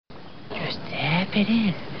tap it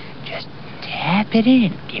in. Just tap it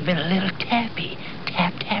in. Give it a little tappy.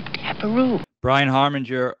 Tap, tap, tap-a-roo. Brian Harmon's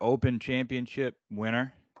your Open Championship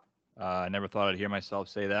winner. I never thought I'd hear myself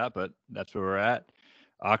say that, but that's where we're at.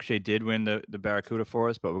 Akshay did win the Barracuda for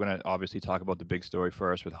us, but we're going to obviously talk about the big story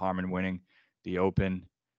first with Harmon winning the Open.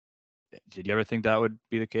 Did you ever think that would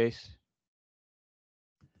be the case?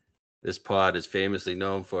 This pod is famously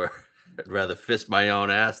known for I'd rather fist my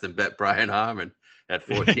own ass than bet Brian Harmon at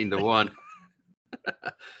 14-1.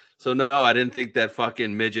 So no, I didn't think that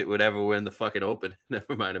fucking midget would ever win the fucking Open.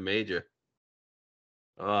 Never mind a major.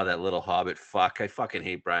 Oh, that little hobbit fuck. I fucking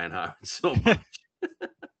hate Brian Harmon so much.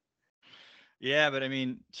 Yeah, but I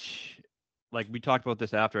mean, like we talked about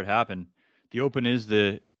this after it happened. The Open is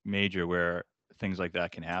the major where things like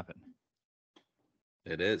that can happen.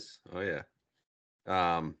 It is. Oh yeah.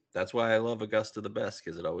 That's why I love Augusta the best,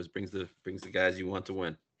 because it always brings the guys you want to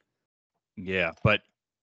win. Yeah, but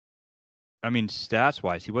I mean, stats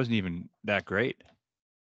wise, he wasn't even that great.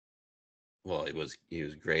 Well, he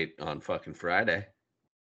was great on fucking Friday.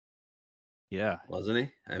 Yeah. Wasn't he?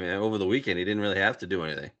 I mean, over the weekend he didn't really have to do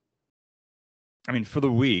anything. I mean, for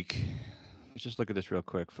the week, let's just look at this real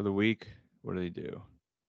quick. For the week, what did he do?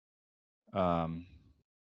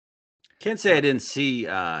 Can't say I didn't see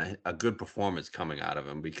a good performance coming out of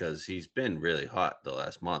him, because he's been really hot the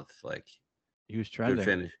last month. Like, he was trending. Good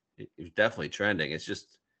finish. He was definitely trending. It's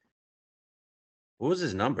just, what was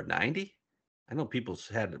his number? 90? I know people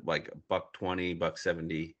had like $120,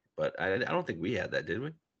 $170, but I don't think we had that, did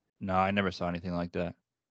we? No, I never saw anything like that.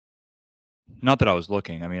 Not that I was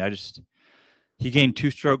looking. I mean, he gained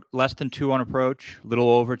less than 2 on approach,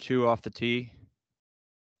 little over 2 off the tee.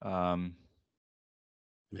 Man,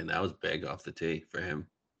 that was big off the tee for him.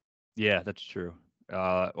 Yeah, that's true.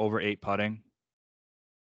 Over 8 putting.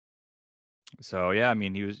 So yeah, I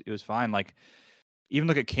mean, it was fine. Like, even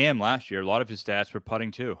look at Cam last year. A lot of his stats were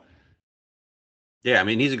putting too. Yeah, I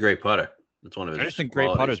mean, he's a great putter. That's one of his. I just think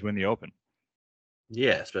great putters win the Open.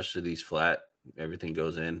 Yeah, especially these flat. Everything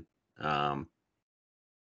goes in. I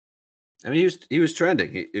mean, he was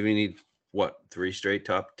trending. He 3 straight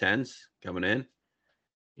top 10s coming in.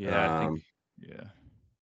 Yeah, I think. Yeah.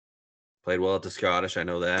 Played well at the Scottish. I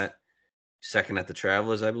know that. Second at the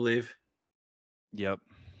Travelers, I believe. Yep.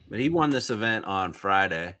 But he won this event on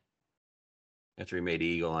Friday after he made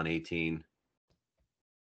eagle on 18.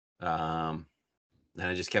 And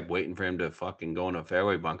I just kept waiting for him to fucking go in a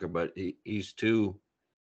fairway bunker, but he's too.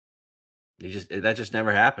 That just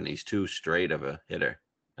never happened. He's too straight of a hitter.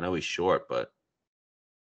 I know he's short, but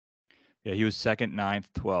yeah, he was 2nd, 9th,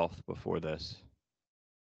 12th before this.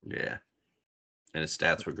 Yeah, and his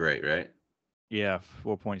stats were great, right? Yeah,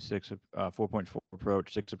 4.6, 4.4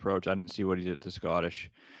 approach, 6 approach. I didn't see what he did at the Scottish,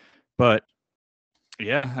 but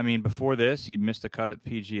yeah, I mean, before this, he missed the cut at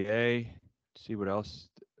PGA. Let's see what else.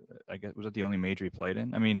 I guess was that the only major he played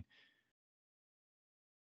in? I mean,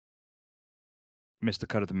 missed the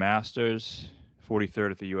cut at the Masters,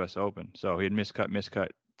 43rd at the U.S. Open. So he had miscut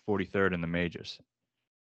 43rd in the majors.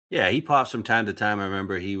 Yeah, he pops from time to time. I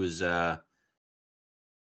remember he was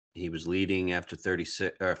leading after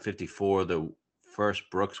 36 or 54, the first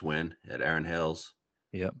Brooks win at Erin Hills.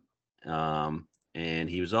 Yep. And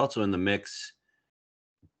he was also in the mix.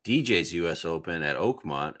 DJ's U.S. Open at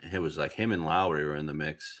Oakmont. It was like him and Lowry were in the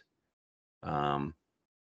mix. So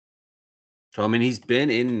I mean, he's been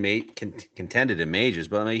in contended in majors,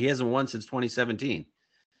 but I mean, he hasn't won since 2017.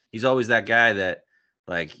 He's always that guy that,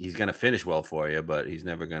 like, he's going to finish well for you, but he's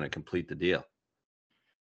never going to complete the deal.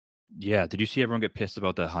 Yeah. Did you see everyone get pissed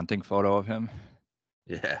about the hunting photo of him?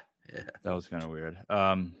 Yeah. That was kind of weird.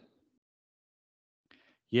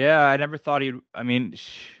 Yeah, I never thought he'd. I mean,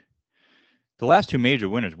 the last 2 major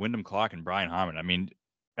winners, Wyndham Clark and Brian Harmon. I mean,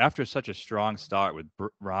 after such a strong start with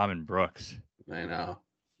Rahm and Brooks. I know.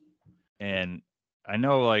 And I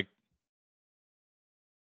know, like,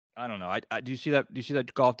 I don't know. Do you see that? Do you see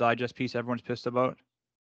that Golf Digest piece everyone's pissed about?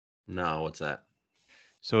 No, what's that?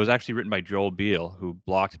 So it was actually written by Joel Beal, who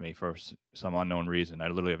blocked me for some unknown reason. I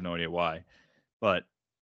literally have no idea why. But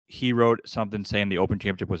he wrote something saying the Open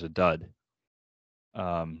Championship was a dud.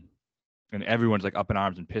 And everyone's like up in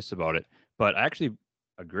arms and pissed about it. But I actually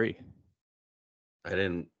agree.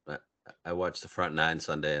 I watched the front 9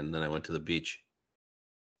 Sunday, and then I went to the beach.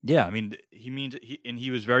 Yeah, I mean, he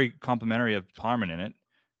was very complimentary of Harmon in it.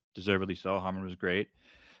 Deservedly so. Harmon was great.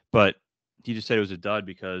 But he just said it was a dud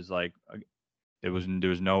because, like, there was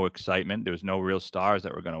no excitement. There was no real stars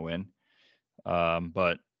that were going to win.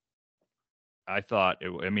 But I thought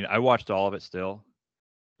I watched all of it still,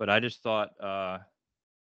 but I just thought,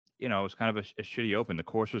 it was kind of a shitty Open. The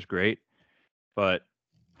course was great, but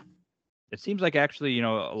It seems like actually, a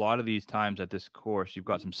lot of these times at this course, you've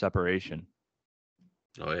got some separation.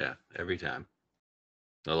 Oh yeah, every time.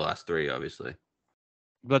 The last 3, obviously.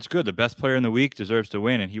 That's good. The best player in the week deserves to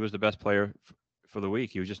win, and he was the best player for the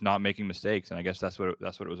week. He was just not making mistakes, and I guess that's what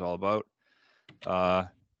it was all about.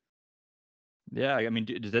 Yeah, I mean,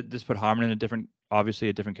 does this put Harmon in obviously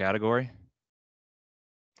a different category?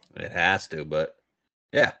 It has to, but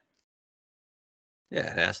yeah, it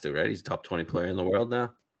has to, right? He's top 20 player in the world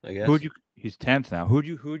now, I guess. He's 10th now. Who'd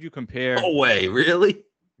you compare? No way, really?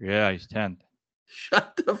 Yeah, he's 10th.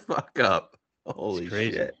 Shut the fuck up! Holy It's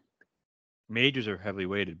crazy. shit! Majors are heavily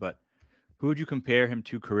weighted, but who would you compare him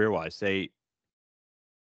to career-wise? Say,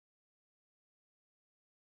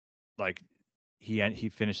 like he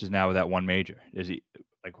finishes now with that one major. Is he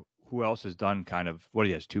like who else has done kind of what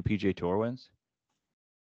he has 2 PGA Tour wins?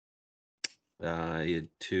 He had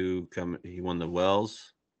 2 come. He won the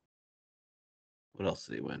Wells. What else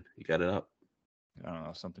did he win? You got it up? I don't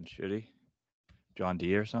know, something shitty. John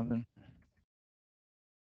Deere or something.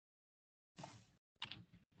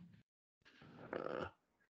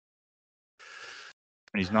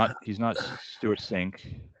 And he's not Stuart Sink.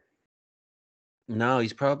 No,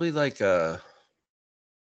 he's probably like I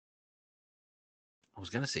was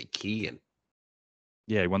gonna say Keegan.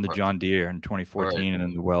 Yeah, he won the John Deere in 2014 and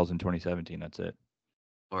then the Wells in 2017. That's it.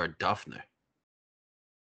 Or a Duffner.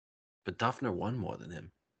 But Duffner won more than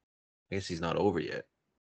him. I guess he's not over yet.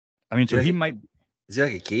 I mean, so he might. Is he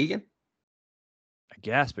like a Keegan? I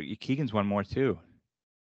guess, but Keegan's won more too.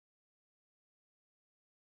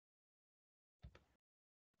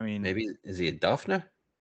 I mean, maybe is he a Duffner?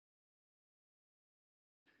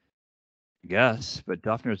 I guess, but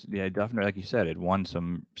Duffner, like you said, had won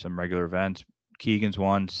some regular events. Keegan's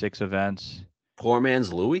won 6 events. Poor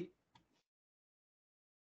man's Louis?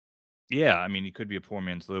 Yeah, I mean, he could be a poor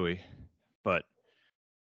man's Louis, but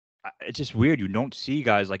it's just weird. You don't see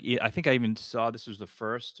guys like. I think I even saw this was the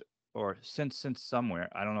first, or since somewhere.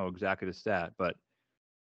 I don't know exactly the stat, but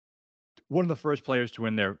one of the first players to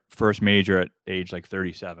win their first major at age like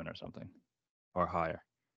 37 or something, or higher.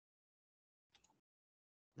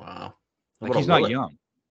 Wow. Like he's not young.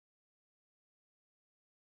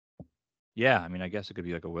 Yeah, I mean, I guess it could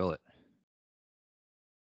be like a Willett.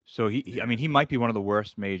 So he might be one of the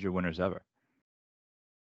worst major winners ever.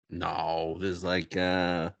 No, there's like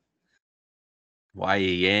Wai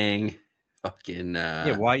Yang, fucking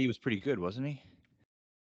yeah, Wai was pretty good, wasn't he?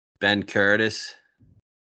 Ben Curtis,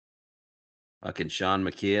 fucking Sean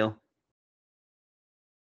McKeel.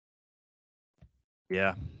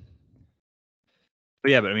 Yeah.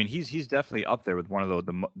 But yeah, but I mean, he's definitely up there with one of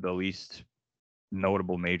the least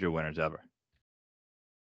notable major winners ever.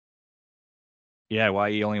 Yeah,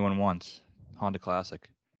 Wai only won once, Honda Classic.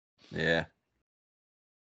 Yeah.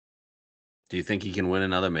 Do you think he can win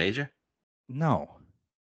another major? No.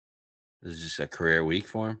 This is just a career week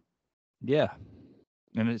for him. Yeah,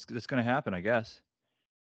 and it's going to happen, I guess.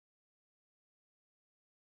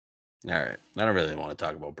 All right, I don't really want to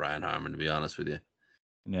talk about Brian Harman, to be honest with you.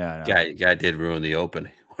 Yeah, guy did ruin the Open.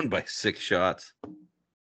 He won by 6 shots.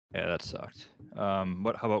 Yeah, that sucked. How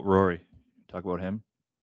about Rory? Talk about him.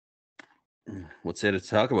 What's there to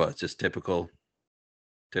talk about? It's just typical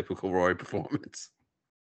Rory performance.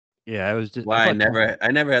 Yeah, it was just. Why I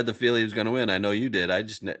never had the feeling he was going to win. I know you did. I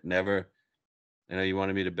just never. I know you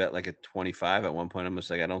wanted me to bet like a 25 at one point. I'm just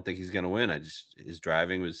like, I don't think he's going to win. His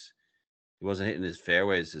driving he wasn't hitting his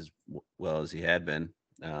fairways as well as he had been.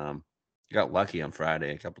 He got lucky on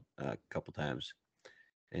Friday a couple times,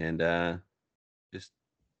 and just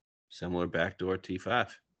similar backdoor T5.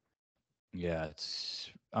 Yeah, it's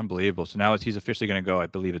unbelievable. So now he's officially going to go, I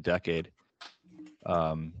believe, a decade.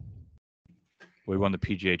 We won the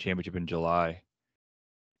PGA Championship in July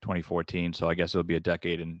 2014, so I guess it'll be a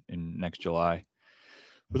decade in next July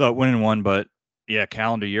without winning one. But yeah,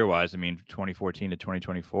 calendar year-wise, I mean, 2014 to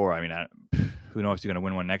 2024. I mean, who knows if he's going to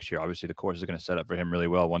win one next year? Obviously, the course is going to set up for him really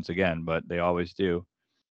well once again, but they always do.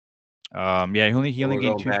 Yeah, he only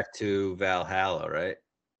gained 2. Back to Valhalla, right?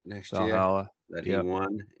 Next Valhalla, year that he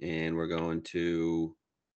won, and we're going to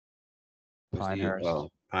Pinehurst.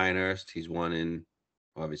 Pinehurst. He's won in,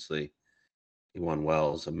 obviously, he won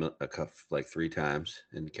Wells like 3 times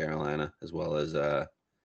in Carolina, as well as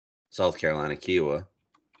South Carolina Kiowa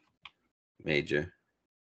major.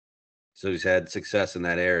 So he's had success in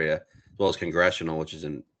that area, as well as Congressional, which is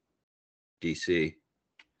in DC.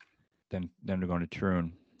 Then they're going to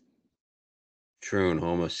Troon.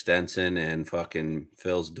 Home of Stenson and fucking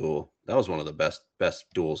Phil's duel. That was one of the best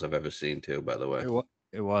duels I've ever seen too, by the way.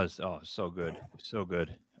 It was. Oh, so good. So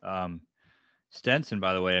good. Stenson,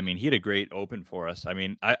 by the way, I mean, he had a great Open for us. I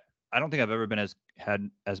mean, I don't think I've ever had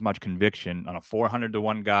as much conviction on a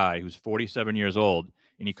 400-1 guy who's 47 years old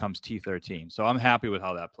and he comes T13. So I'm happy with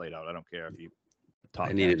how that played out. I don't care if he top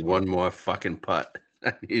 10. I needed one more fucking putt.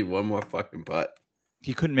 I needed one more fucking putt.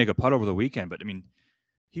 He couldn't make a putt over the weekend, but I mean,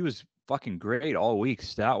 he was fucking great all week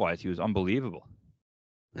stat wise. He was unbelievable.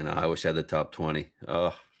 I know. I wish I had the top 20.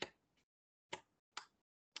 Oh,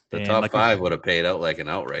 the And top like 5 would have paid out like an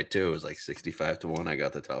outright too. It was like 65-1. I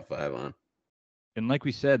got the top 5 on. And like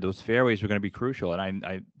we said, those fairways were going to be crucial, and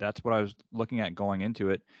I that's what I was looking at going into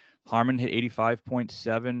it. Harman hit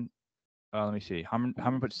 85.7. Let me see.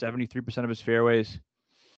 Harman put 73% of his fairways.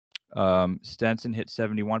 Stenson hit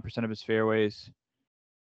 71% of his fairways.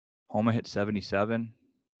 Homa hit 77.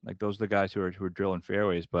 Like those are the guys who are drilling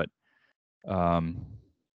fairways, but Rory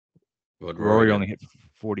only hit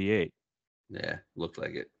 48. Yeah, looked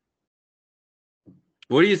like it.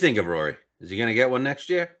 What do you think of Rory? Is he going to get one next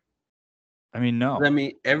year? I mean, no. I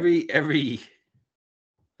mean, the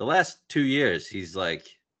last 2 years, he's like,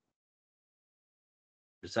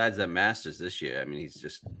 besides that Masters this year, I mean, he's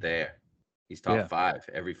just there. He's top 5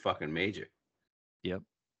 every fucking major. Yep.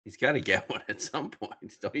 He's got to get one at some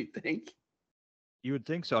point, don't you think? You would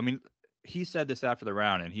think so. I mean, he said this after the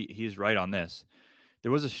round, and he's right on this.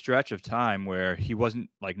 There was a stretch of time where he wasn't,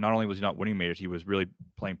 like, not only was he not winning majors, he was really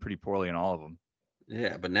playing pretty poorly in all of them.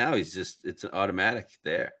 Yeah, but now it's an automatic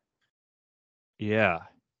there. Yeah.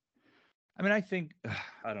 I mean, I think,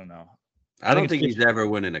 I don't know. I don't think he's ever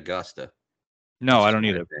winning Augusta. No, I don't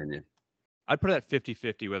either. Opinion. I'd put it at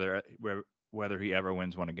 50-50 whether he ever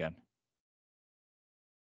wins one again.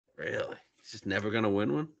 Really? He's just never going to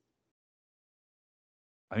win one?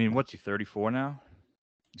 I mean, what's he, 34 now?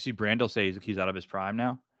 You see Brandel say he's out of his prime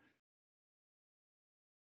now?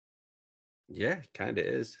 Yeah, kind of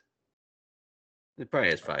is. He probably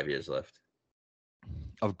has 5 years left.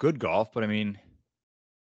 Of good golf, but I mean...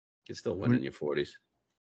 You can still win in your 40s.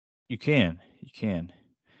 You can.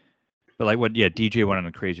 But like what, DJ went on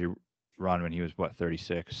a crazy run when he was,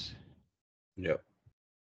 36? Yep.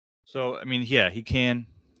 So, I mean, yeah, he can.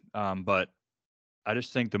 But I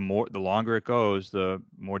just think the longer it goes, the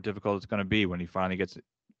more difficult it's going to be when he finally gets,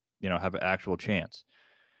 have an actual chance.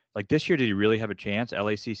 Like this year, did he really have a chance?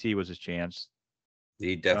 LACC was his chance.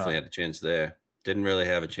 He definitely had a chance there. Didn't really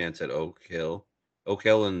have a chance at Oak Hill. Oak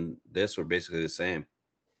Hill and this were basically the same.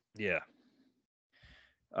 Yeah.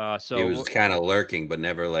 So he was kind of lurking, but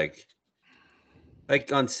never like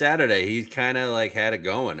on Saturday, he kind of like had it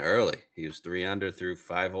going early. He was 3 under through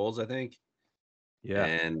 5 holes, I think. Yeah.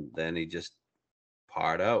 And then he just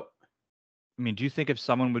parred out. I mean, do you think if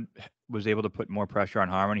someone was able to put more pressure on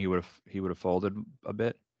Harman, he would have folded a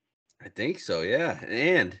bit? I think so, yeah.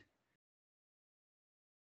 And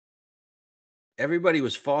everybody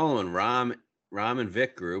was following Rahm and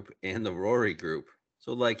Vic group and the Rory group.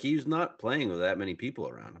 So like he's not playing with that many people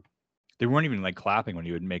around him. They weren't even like clapping when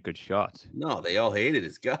he would make good shots. No, they all hated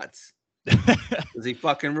his guts. Because he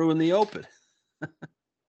fucking ruined the Open.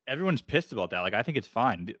 Everyone's pissed about that. Like, I think it's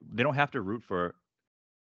fine. They don't have to root for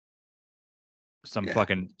some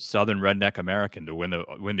fucking Southern redneck American to win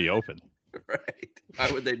the Open. Right. Why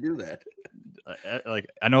would they do that? Like,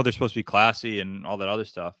 I know they're supposed to be classy and all that other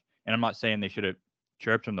stuff. And I'm not saying they should have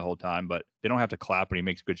chirped him the whole time, but they don't have to clap when he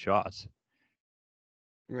makes good shots.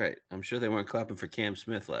 Right. I'm sure they weren't clapping for Cam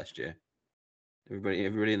Smith last year.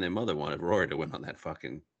 Everybody and their mother wanted Rory to win on that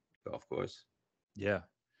fucking golf course. Yeah.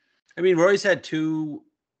 I mean, Rory's had 2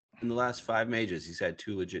 in the last 5 majors. He's had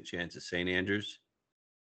 2 legit chances: St. Andrews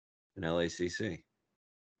and LACC.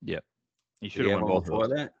 Yep. He should have won both before of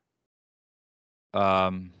those.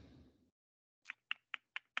 That.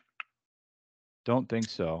 Don't think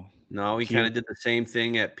so. No, he kind of did the same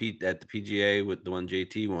thing at the PGA with the one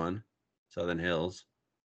JT won, Southern Hills.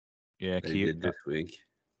 Yeah, he did this week.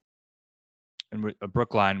 And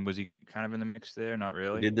Brookline, was he kind of in the mix there? Not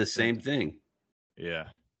really. He did the same thing. Yeah.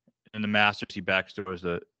 In the Masters, he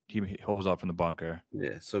backstops he holds off from the bunker.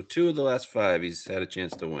 Yeah. So 2 of the last 5, he's had a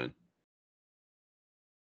chance to win.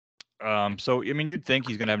 So I mean, you'd think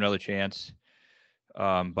he's gonna have another chance.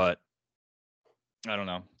 But I don't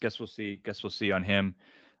know. Guess we'll see on him.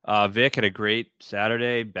 Vic had a great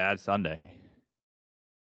Saturday, bad Sunday.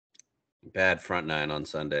 Bad front 9 on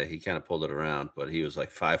Sunday. He kind of pulled it around, but he was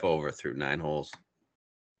like 5 over through 9 holes.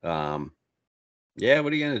 Yeah,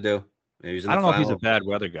 what are you gonna do? Maybe he's in I don't know if he's a bad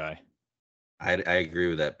weather guy. I agree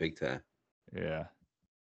with that big time. Yeah.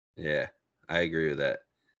 Yeah, I agree with that.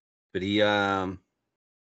 But he, I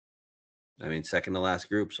mean, second to last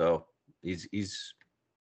group, so he's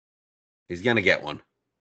gonna get one.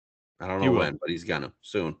 I don't know when, but he's gonna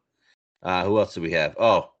soon. Who else do we have?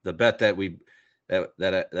 Oh, the bet that we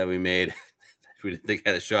made we didn't think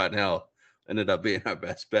had a shot in hell. Ended up being our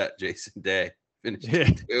best bet. Jason Day finished Yeah.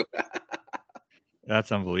 2-2.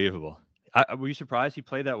 That's unbelievable. Were you surprised he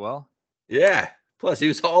played that well? Yeah. Plus, he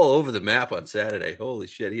was all over the map on Saturday. Holy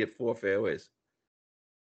shit. He hit 4 fairways.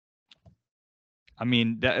 I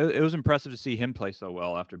mean, it was impressive to see him play so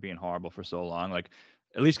well after being horrible for so long. Like,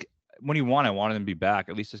 at least when he won, I wanted him to be back.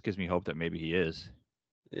 At least this gives me hope that maybe he is.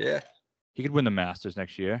 Yeah. He could win the Masters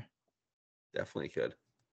next year. Definitely could.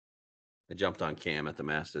 I jumped on Cam at the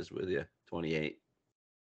Masters with you. 28.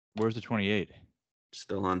 Where's the 28?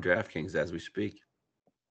 Still on DraftKings as we speak.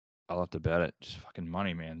 I'll have to bet it. Just fucking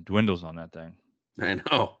money, man. Dwindles on that thing. I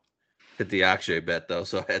know. Hit the Akshay bet though,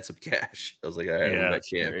 so I had some cash. I was like, all right, Yeah, I'm that's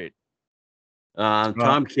Cam. great.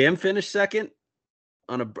 Tom Kim finished second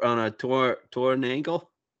on a torn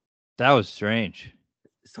ankle. That was strange.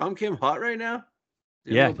 Is Tom Kim hot right now?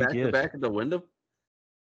 Did Yeah, he go I think back he to is. back at the window?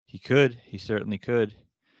 He could. He certainly could.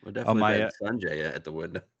 We're definitely betting Sanjay at the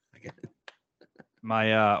window again.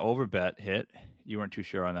 My over bet hit. You weren't too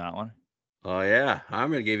sure on that one. Oh yeah,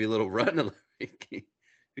 Harmon gave you a little run. He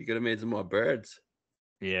could have made some more birds.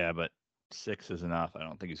 Yeah, but 6 is enough. I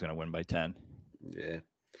don't think he's going to win by 10. Yeah.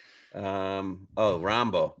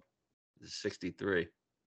 Rambo, 63.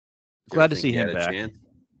 Glad to see him had a back. chance?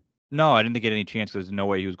 No, I didn't think he had any chance because there's no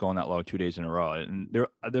way he was going that low 2 days in a row. And there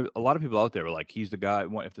a lot of people out there were like, he's the guy.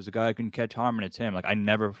 If there's a guy who can catch Harmon, it's him. Like, I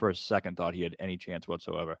never for a second thought he had any chance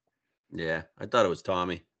whatsoever. Yeah, I thought it was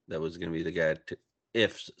Tommy that was going to be the guy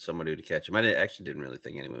if somebody would catch him. I didn't really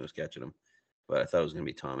think anyone was catching him, but I thought it was going to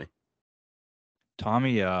be Tommy.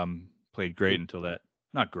 Tommy played great until that.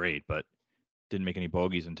 Not great, but didn't make any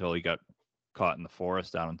bogeys until he got caught in the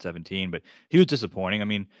forest down on 17. But he was disappointing. I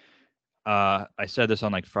mean, I said this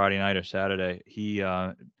on like Friday night or Saturday. He,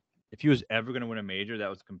 if he was ever going to win a major, that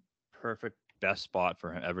was the perfect best spot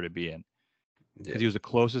for him ever to be in. Because he was the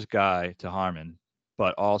closest guy to Harmon,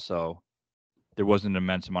 but also there wasn't an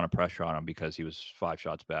immense amount of pressure on him because he was 5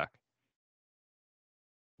 shots back.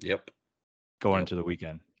 Yep. Going into the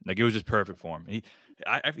weekend, like it was just perfect for him.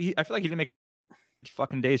 I feel like he didn't make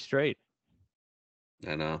fucking days straight.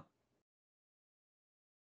 I know.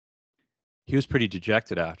 He was pretty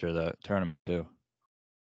dejected after the tournament too.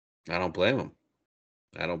 I don't blame him.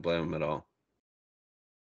 I don't blame him at all.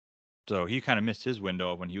 So he kind of missed his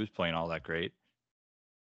window when he was playing all that great.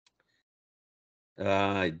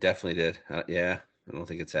 I definitely did. Yeah, I don't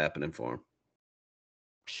think it's happening for him.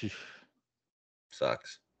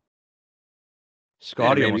 Sucks.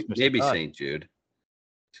 Scotty maybe St. Jude.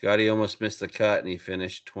 Scotty almost missed the cut and he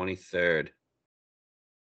finished 23rd.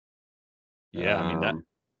 Yeah, I mean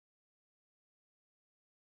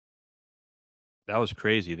that was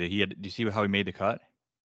crazy that he had. Do you see how he made the cut?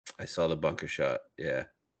 I saw the bunker shot. Yeah.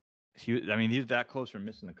 He's that close from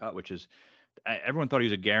missing the cut, which is everyone thought he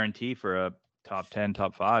was a guarantee for a top 10,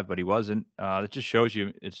 top 5, but he wasn't. That just shows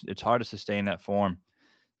you it's hard to sustain that form.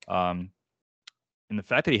 And the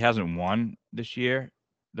fact that he hasn't won this year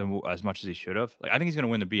as much as he should have. Like, I think he's going to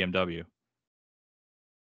win the BMW.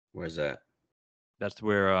 Where's that? That's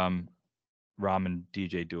where Rom and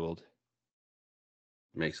DJ dueled.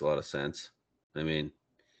 Makes a lot of sense. I mean,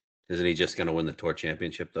 isn't he just going to win the tour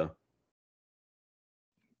championship though?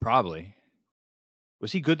 Probably.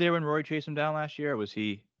 Was he good there when Rory chased him down last year? Or was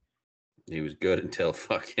he? He was good until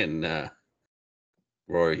fucking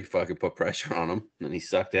Rory fucking put pressure on him, and he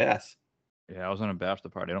sucked ass. Yeah, I was on a bachelor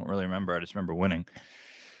party. I don't really remember. I just remember winning.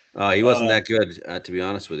 He wasn't that good, to be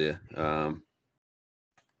honest with you.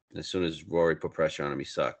 As soon as Rory put pressure on him, he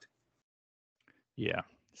sucked. Yeah.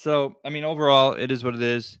 So, I mean, overall, it is what it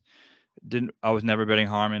is. I was never betting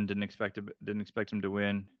Harmon. Didn't expect him to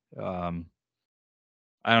win. I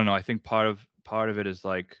don't know. I think part of it is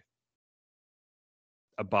like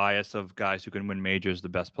a bias of guys who can win majors, the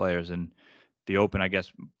best players, and the Open. I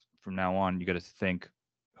guess from now on, you got to think,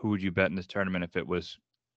 who would you bet in this tournament if it was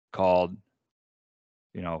called,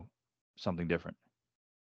 something different?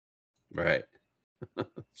 Right.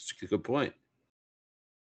 That's a good point.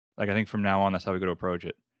 Like, I think from now on, that's how we got to approach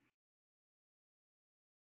it.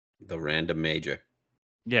 The random major.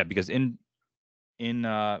 Yeah, because in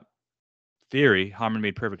theory, Harmon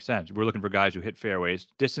made perfect sense. We're looking for guys who hit fairways.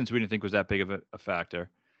 Distance we didn't think was that big of a factor.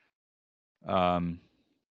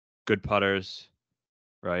 Good putters,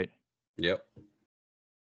 right? Yep.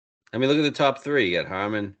 I mean, look at the top 3. You got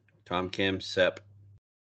Harmon, Tom Kim, Sepp.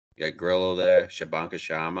 You got Grillo there, Shabanka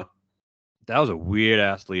Sharma. That was a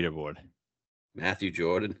weird-ass leaderboard. Matthew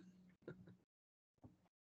Jordan.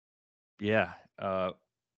 Yeah. I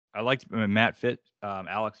liked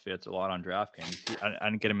Alex Fitz a lot on DraftKings. I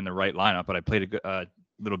didn't get him in the right lineup, but I played a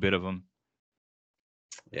little bit of him.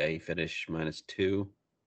 Yeah, he finished -2.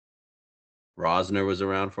 Rosner was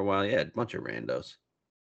around for a while. Yeah, a bunch of randos.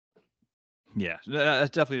 Yeah, that's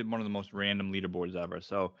definitely one of the most random leaderboards ever.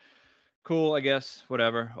 So cool, I guess.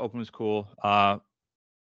 Whatever. Open was cool.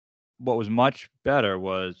 What was much better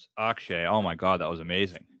was Akshay. Oh my God, that was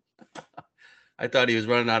amazing. I thought he was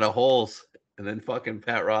running out of holes, and then fucking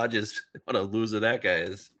Pat Rogers. What a loser that guy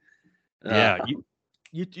is. Yeah,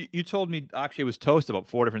 you told me Akshay was toast about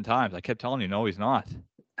 4 different times. I kept telling you, no, he's not.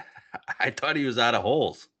 I thought he was out of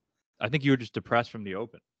holes. I think you were just depressed from the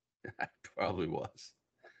Open. I probably was.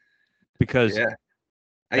 Because yeah,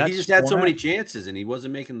 he just had so many chances, and he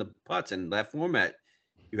wasn't making the putts. In that format,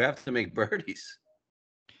 you have to make birdies.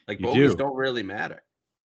 Like bogeys don't really matter.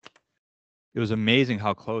 It was amazing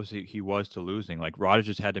how close he was to losing. Like Rodgers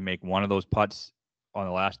just had to make one of those putts on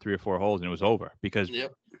the last 3 or 4 holes, and it was over because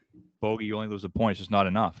bogey, you only lose a point. It's just not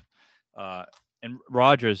enough. And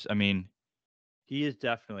Rodgers, I mean, he is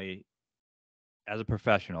definitely, as a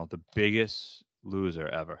professional, the biggest loser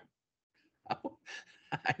ever.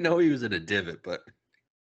 I know he was in a divot, but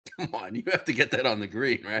come on, you have to get that on the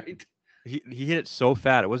green, right? He hit it so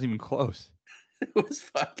fat, it wasn't even close. It was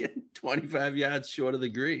fucking 25 yards short of the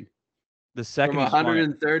green. The second from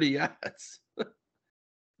 130 yards.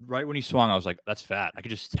 Right when he swung, I was like, that's fat. I could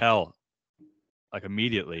just tell, like,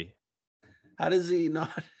 immediately. How does he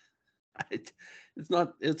not? It's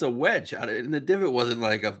not. It's a wedge. And the divot wasn't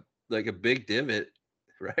like a big divot,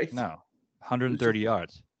 right? No, 130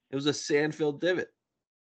 yards. It was a sand-filled divot.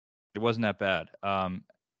 It wasn't that bad. How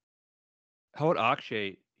about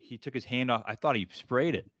Akshay? He took his hand off. I thought he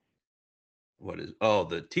sprayed it. What is? Oh,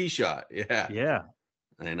 the tee shot. Yeah. Yeah.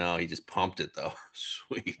 I know. He just pumped it though.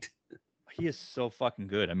 Sweet. He is so fucking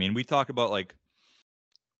good. I mean, we talk about like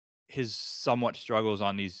his somewhat struggles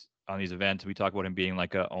on these events. We talk about him being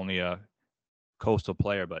like only a coastal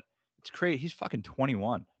player, but it's crazy. He's fucking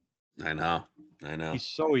 21. I know. He's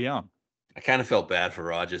so young. I kind of felt bad for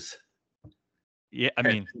Rogers. Yeah, I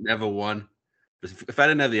mean, never won. If I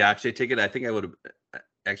didn't have the Akshay ticket, I think I would have.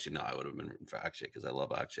 Actually, no, I would have been rooting for Akshay because I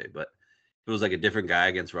love Akshay. But if it was like a different guy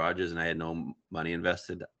against Rogers and I had no money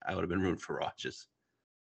invested, I would have been rooting for Rogers.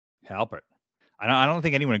 Halpert. I don't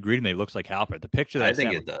think anyone agreed with me. It looks like Halpert. The picture that I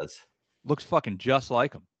think it does. Looks fucking just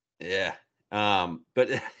like him. Yeah.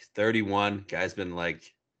 But 31, guy's been like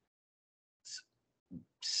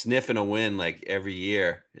sniffing a win like every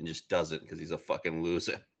year and just doesn't because he's a fucking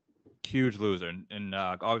loser. Huge loser, and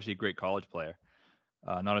obviously a great college player.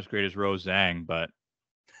 Not as great as Rose Zhang, but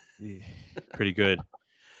pretty good.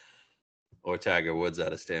 Or Tiger Woods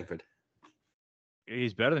out of Stanford.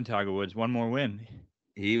 He's better than Tiger Woods. One more win.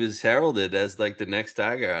 He was heralded as like the next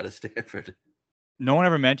Tiger out of Stanford. No one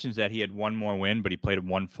ever mentions that he had one more win, but he played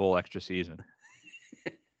one full extra season.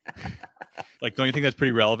 Like, don't you think that's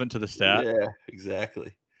pretty relevant to the stat? Yeah,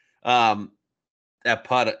 exactly. That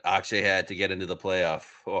putt Akshay had to get into the playoff.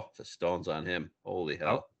 Oh, the stones on him. Holy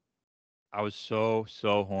hell. I was so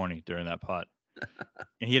horny during that putt.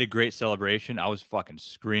 And he had a great celebration. I was fucking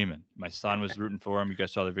screaming. My son was rooting for him. You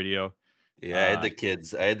guys saw the video. Yeah, I had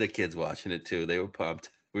the kids watching it too. They were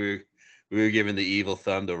pumped. We were giving the evil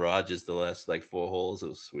thumb to Rogers the last like 4 holes. It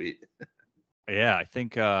was sweet. Yeah, I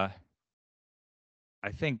think the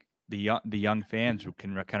young fans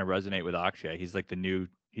can kind of resonate with Akshay. He's like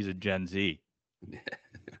he's a Gen Z. There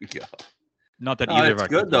we go. Not that either of our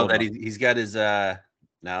good though that he's got his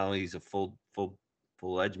now he's a full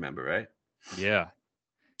edge member, right? Yeah.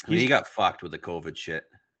 I mean, he got fucked with the COVID shit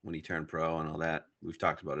when he turned pro and all that. We've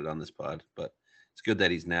talked about it on this pod, but it's good that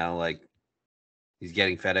he's now like he's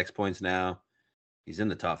getting FedEx points now. He's in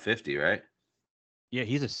the top 50, right? Yeah,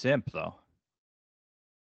 he's a simp though.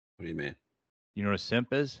 What do you mean? You know what a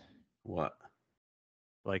simp is? What?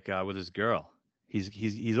 Like with his girl.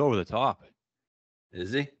 He's over the top.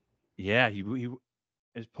 Is he? Yeah,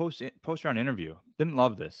 his post round interview. Didn't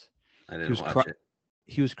love this. I didn't watch it.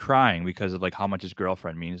 He was crying because of like how much his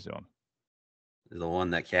girlfriend means to him. The one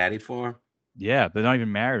that caddied for him? Yeah, they're not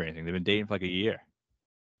even married or anything. They've been dating for like a year.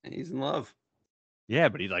 He's in love. Yeah,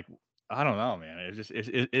 but he's like, I don't know, man.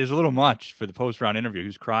 It's a little much for the post round interview. He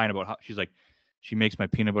was crying about how she's like, she makes my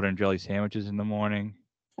peanut butter and jelly sandwiches in the morning.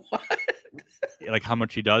 What? Like how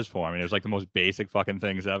much she does for him. And it was like the most basic fucking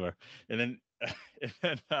things ever. And then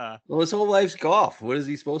well, his whole life's golf. What is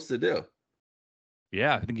he supposed to do?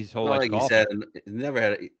 Yeah, I think his whole life's golf. He said never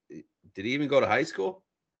had. Did he even go to high school?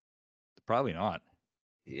 Probably not.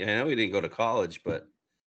 Yeah, I know he didn't go to college, but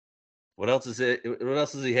what else is it? What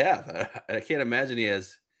else does he have? I can't imagine he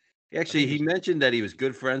has. Actually, he mentioned that he was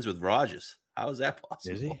good friends with Rogers. How is that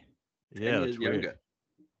possible? Is he? Yeah, that's weird. Younger.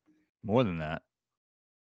 More than that.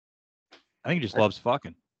 I think he just loves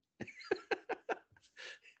fucking.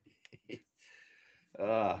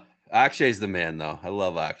 Akshay's the man, though. I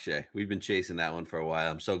love Akshay. We've been chasing that one for a while.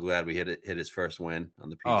 I'm so glad we hit his first win on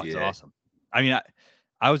the Oh, PGA. it's awesome. I mean,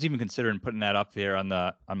 I was even considering putting that up there on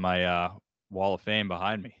my wall of fame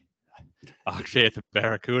behind me. Akshay at the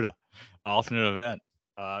Barracuda, alternate event,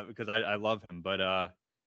 because I love him. But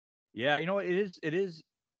yeah, you know what? It is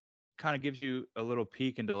kind of gives you a little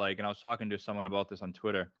peek into like, and I was talking to someone about this on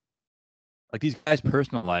Twitter. Like these guys'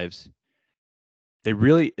 personal lives, they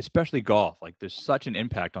really, especially golf, like there's such an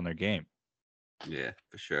impact on their game. Yeah,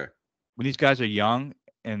 for sure. When these guys are young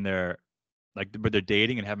and they're like, but they're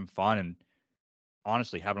dating and having fun and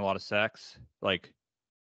honestly having a lot of sex, like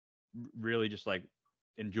really just like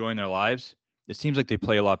enjoying their lives, it seems like they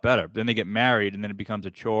play a lot better. But then they get married and then it becomes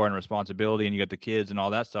a chore and responsibility and you got the kids and all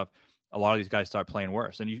that stuff. A lot of these guys start playing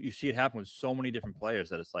worse. And you see it happen with so many different players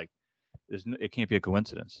that it's like, it can't be a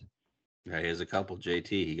coincidence. Right, here's a couple. JT,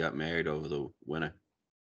 he got married over the winter.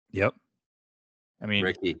 Yep. I mean,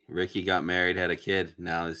 Ricky got married, had a kid.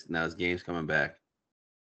 Now his game's coming back.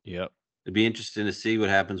 yep. It'd be interesting to see what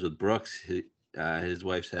happens with Brooks. His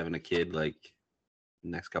wife's having a kid like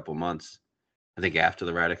next couple months. I think after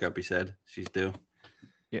the Ryder Cup, he said she's due.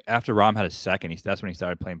 Yeah, after Rahm had a second, that's when he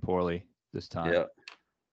started playing poorly this time. Yeah.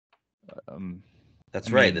 That's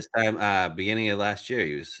I right. mean, This time, beginning of last year,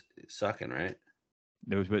 he was sucking, right?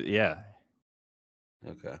 It was, yeah.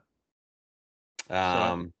 Okay.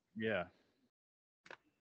 Yeah.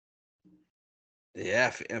 Yeah,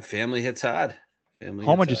 family hits hard.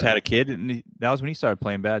 Homer just had a kid, and that was when he started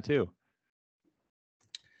playing bad too.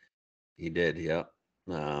 He did, yeah.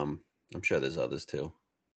 I'm sure there's others too.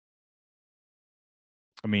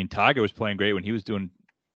 I mean, Tiger was playing great when he was doing.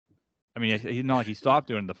 I mean, he's not like he stopped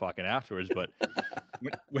doing the fucking afterwards, but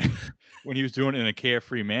when he was doing it in a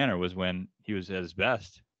carefree manner was when he was at his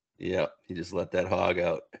best. Yeah, he just let that hog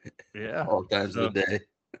out. Yeah, all times of the day.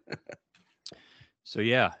 So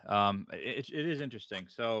yeah, it is interesting.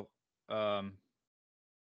 So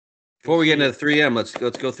before we get into the 3M,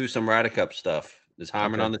 let's go through some Ryder Cup stuff. Is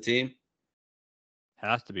Harmon on the team?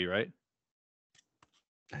 Has to be, right?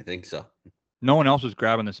 I think so. No one else was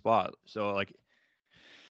grabbing the spot, so like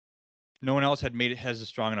no one else has a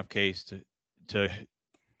strong enough case to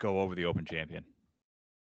go over the Open champion.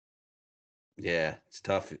 Yeah, it's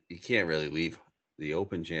tough. You can't really leave the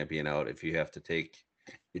Open champion out if you have to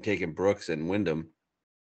you're taking Brooks and Wyndham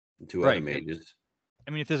and two other majors.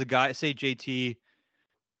 I mean, if there's a guy, say JT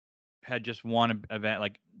had just one event,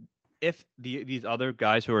 like if these other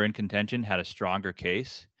guys who are in contention had a stronger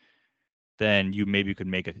case, then you maybe could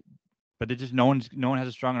make it. But there's just no one has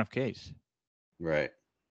a strong enough case. Right.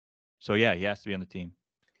 So yeah, he has to be on the team.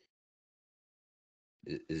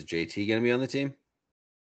 Is JT going to be on the team?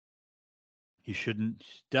 He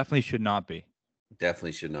definitely should not be.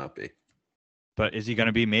 Definitely should not be. But is he going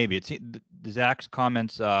to be? Maybe. Zach's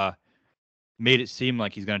comments made it seem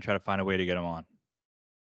like he's going to try to find a way to get him on.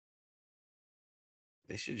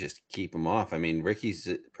 They should just keep him off. I mean, Ricky's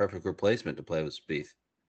a perfect replacement to play with Spieth.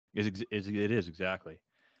 It is exactly.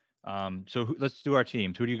 So let's do our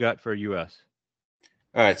teams. Who do you got for U.S.?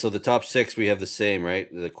 All right, so the top 6 we have the same,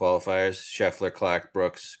 right? The qualifiers: Scheffler, Clark,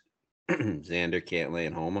 Brooks, Xander, Cantlay,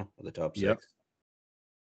 and Homa are the top 6. Yep.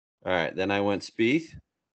 All right, then I went Spieth,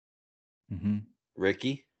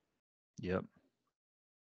 Ricky, yep,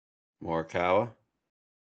 Morikawa,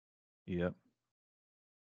 yep,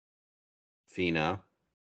 Finau,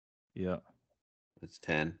 yep, that's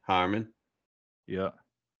 10, Harmon, yep,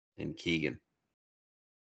 and Keegan.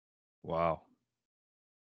 Wow.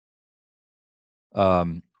 I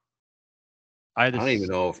don't even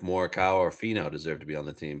know if Morikawa or Finau deserve to be on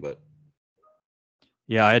the team, but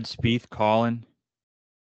yeah, I had Spieth, Collin,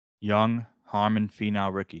 Young, Harmon,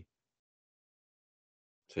 Finau, Ricky.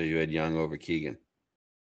 So you had Young over Keegan.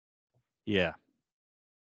 Yeah.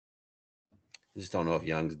 I just don't know if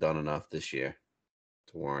Young's done enough this year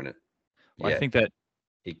to warrant it. Well, I think that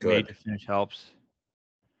he could. Major finish helps.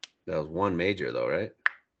 That was one major though, right?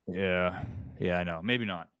 Yeah, I know. Maybe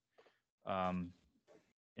not.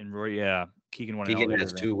 And Roy, Keegan won. Keegan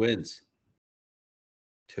has 2 wins.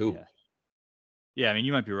 2. Yeah, I mean,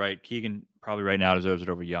 you might be right. Keegan probably right now deserves it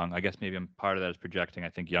over Young. I guess maybe I'm part of that is projecting. I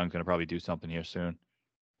think Young's going to probably do something here soon.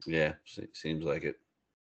 Yeah, seems like it.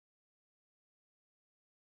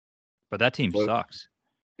 But that team sucks.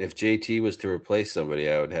 If JT was to replace somebody,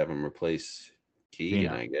 I would have him replace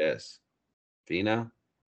Keegan, I guess. Finau?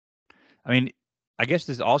 I mean, I guess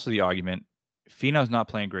there's also the argument, Finau's not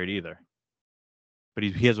playing great either. But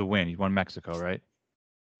he has a win. He won Mexico, right?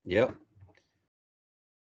 Yep.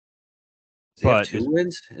 Does he have 2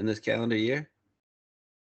 wins in this calendar year?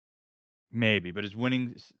 Maybe, but is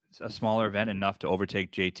winning a smaller event enough to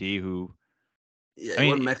overtake JT, who Yeah, I he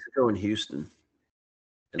won mean, Mexico and Houston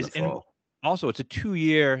in the and fall. also it's a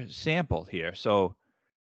 2-year sample here. So,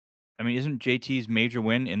 I mean, isn't JT's major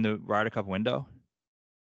win in the Ryder Cup window?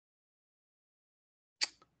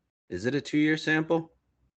 Is it a 2-year sample?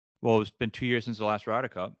 Well, it's been 2 years since the last Ryder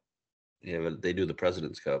Cup. Yeah, but they do the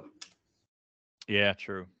President's Cup. Yeah,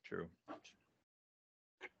 true.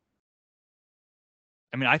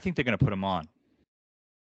 I mean, I think they're going to put him on.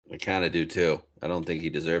 I kind of do too. I don't think he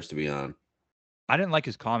deserves to be on. I didn't like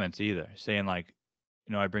his comments either, saying like,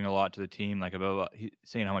 I bring a lot to the team, like about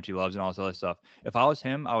saying how much he loves and all this other stuff. If I was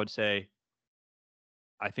him, I would say,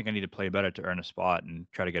 I think I need to play better to earn a spot and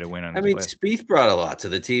try to get a win on I his mean, way. Spieth brought a lot to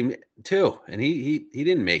the team too, and he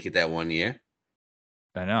didn't make it that one year.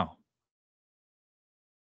 I know.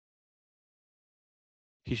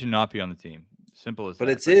 He should not be on the team. Simple as But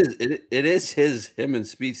that. it's him and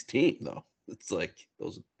Spieth's team though. It's like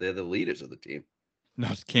they're the leaders of the team. No,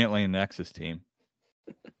 it's Cantley and Nexus team.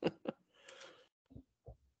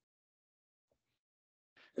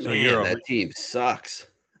 So Man, that team sucks.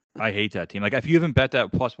 I hate that team. Like, if you haven't bet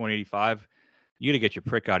that plus 185, you got to get your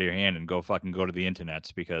prick out of your hand and go to the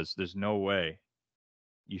internets, because there's no way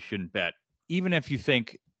you shouldn't bet. Even if you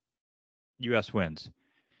think U.S. wins,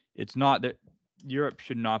 it's not that Europe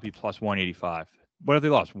should not be plus 185. What have they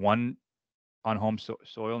lost? One on home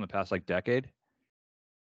soil in the past decade?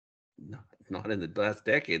 Not in the last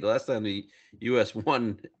decade. The last time the U.S.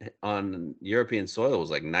 won on European soil was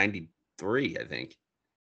like 93, I think.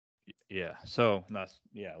 Yeah. So last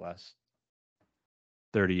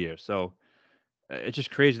 30 years. So it's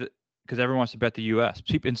just crazy because everyone wants to bet the U.S.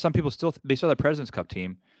 And some people they saw the President's Cup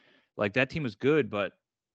team. Like, that team was good, but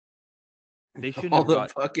they shouldn't all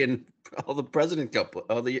have the President Cup,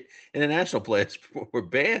 all the international players were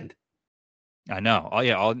banned. I know. Oh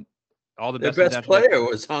yeah, all the Their best player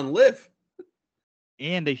was on Live.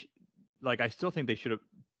 And I still think they should have,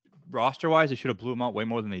 roster-wise, they should have blew them out way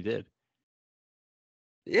more than they did.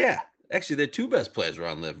 Yeah, actually, their two best players were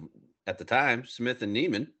on Live at the time, Smith and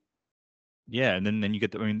Neiman. Yeah, and then you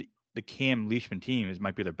get the Cam Leishman team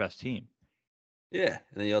might be their best team. Yeah,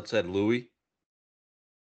 and then you also had Louis.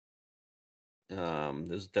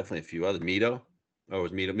 There's definitely a few other. Mito. Oh, it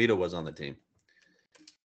was Mito. Mito was on the team.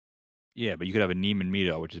 Yeah, but you could have a Neiman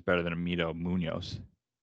Mito, which is better than a Mito Munoz.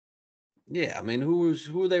 Yeah, I mean, who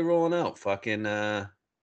are they rolling out? Fucking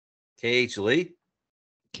KH Lee?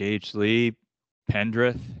 KH Lee,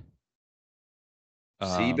 Pendrith.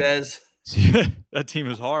 Seabez? That team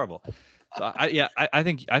is horrible. So I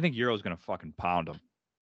think Euro's gonna fucking pound them.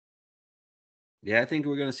 Yeah, I think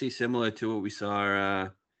we're gonna see similar to what we saw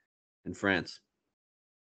in France.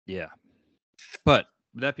 Yeah, but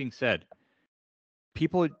with that being said,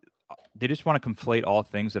 people, they just want to conflate all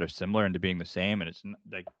things that are similar into being the same, and it's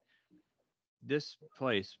like this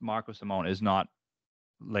place, Marco Simone, is not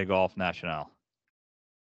Le Golf National.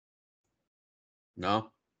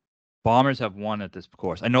 No. Bombers have won at this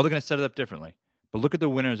course. I know they're going to set it up differently, but look at the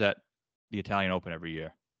winners at the Italian Open every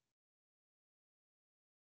year.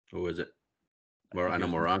 Who is it? I know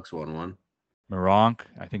Morank's won one. Morank,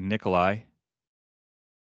 I think Nikolai.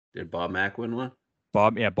 Did Bob Mack win one?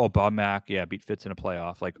 Bob Mack, beat Fitz in a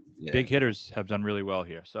playoff. Big hitters have done really well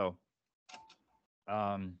here. So,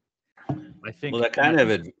 I think.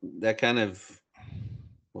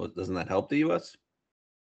 Well, doesn't that help the U.S.?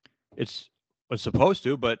 It's supposed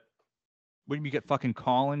to, but when you get fucking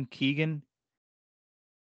Colin, Keegan,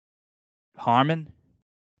 Harmon.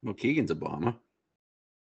 Well, Keegan's a bomber.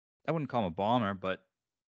 I wouldn't call him a bomber, but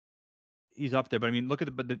he's up there. But I mean, look at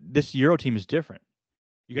this Euro team is different.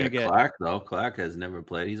 You got to get Clark though. Clark has never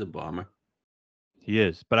played. He's a bomber. He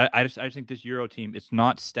is, but I just think this Euro team, it's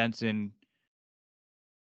not Stenson,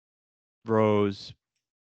 Rose,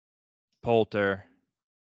 Poulter.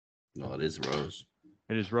 No, it is Rose.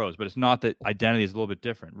 It is Rose, but it's not that identity is a little bit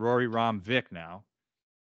different. Rory, Rahm, Vic now.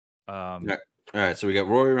 All right, so we got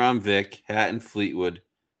Rory, Rahm, Vic, Hatton, Fleetwood,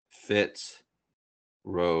 Fitz,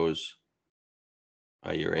 Rose.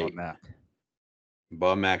 You're Bob 8. Mack.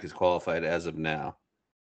 Bob Mack is qualified as of now.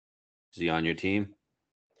 Is he on your team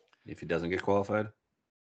if he doesn't get qualified?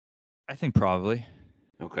 I think probably.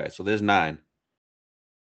 Okay, so there's 9.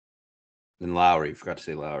 Then Lowry. Forgot to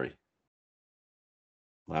say Lowry.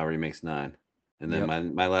 Lowry makes 9. And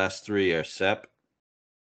then my last 3 are Sepp.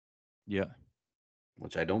 Yeah.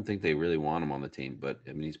 Which I don't think they really want him on the team, but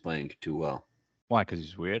I mean, he's playing too well. Why? Because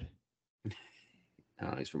he's weird?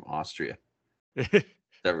 No, he's from Austria. Is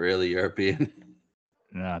that really European?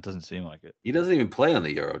 No, it doesn't seem like it. He doesn't even play on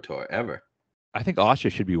the Euro Tour ever. I think Austria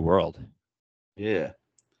should be world. Yeah.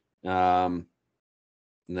 And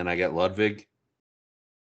then I got Ludwig.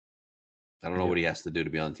 I don't know what he has to do to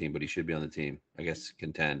be on the team, but he should be on the team. I guess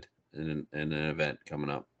contend in an event coming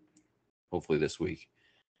up, hopefully this week.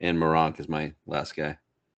 And Moronk is my last guy.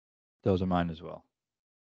 Those are mine as well.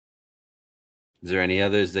 Is there any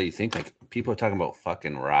others that you think, like, people are talking about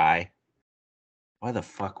fucking Rye? Why the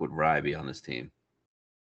fuck would Rye be on this team?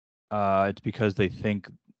 It's because they think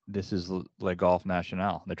this is like Golf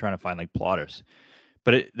National. They're trying to find like plotters.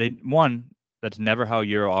 But that's never how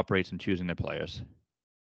Euro operates in choosing their players.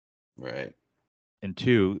 Right. And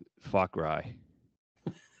 2, fuck Rye.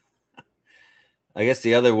 I guess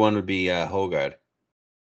the other one would be Hogard.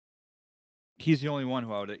 He's the only one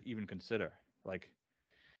who I would even consider. Like,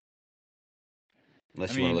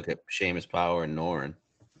 Unless you want to look at Seamus Power and Noren.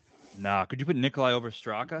 Nah, could you put Nikolai over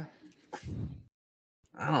Straka?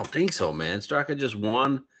 I don't think so, man. Straka just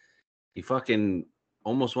won. He fucking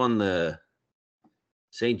almost won the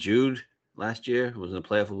St. Jude last year. Was in the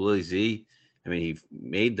playoff with Willie Z. I mean, he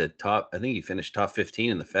made the top. I think he finished top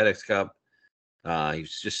 15 in the FedEx Cup. He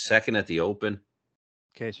was just second at the Open.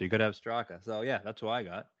 Okay, so you got to have Straka. So yeah, that's who I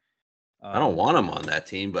got. I don't want him on that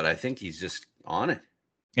team, but I think he's just on it.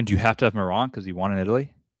 And do you have to have Moronk because he won in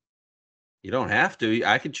Italy? You don't have to.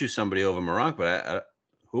 I could choose somebody over Moronk, but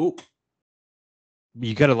who?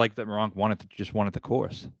 You got to like that Moronk just won at the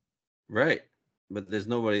course. Right. But there's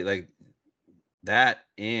nobody like that.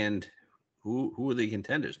 And who are the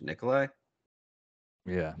contenders? Nikolai?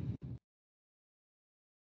 Yeah.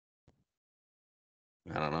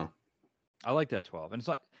 I don't know. I like that 12. And it's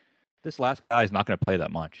not, this last guy is not going to play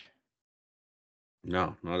that much.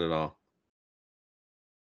 No, not at all.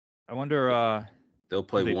 I wonder. They'll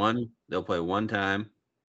play one time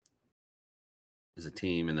as a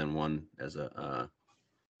team and then one as a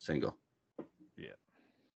single. Yeah.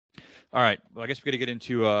 All right. Well, I guess we got to get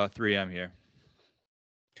into 3M here.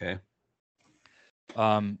 Okay.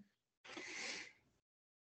 All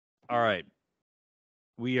right.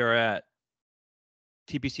 We are at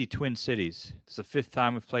TPC Twin Cities. It's the 5th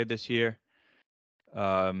time we've played this year.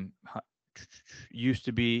 Used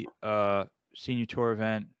to be a senior tour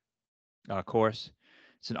event course.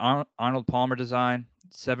 It's an Arnold Palmer design,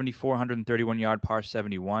 7,431 yard par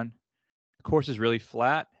 71. The course is really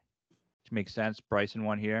flat, which makes sense. Bryson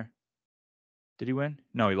won here. Did he win?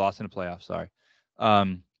 No, he lost in the playoffs. Sorry.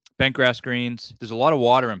 Bent grass greens. There's a lot of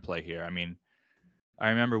water in play here. I mean, I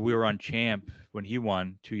remember we were on Champ when he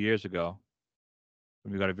won 2 years ago.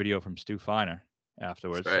 When we got a video from Stu Feiner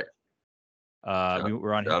afterwards. That's right. We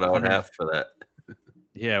were on shout out half for that.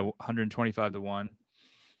 Yeah, 125 to 1.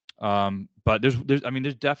 But there's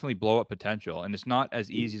definitely blow up potential, and it's not as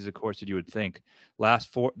easy as a course as you would think.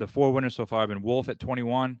 The 4 winners so far have been Wolf at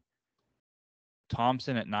 21,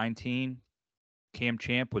 Thompson at 19, Cam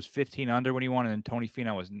Champ was 15 under when he won, and then Tony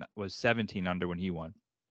Finau was 17 under when he won.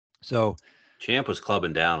 So Champ was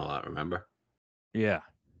clubbing down a lot, remember? Yeah.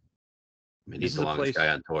 I mean, he's the longest guy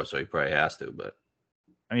on tour, so he probably has to, but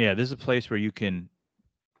yeah, this is a place where you can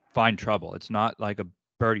find trouble. It's not like a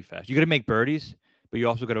birdie fest. You got to make birdies, but you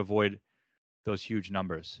also got to avoid those huge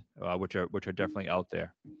numbers, which are definitely out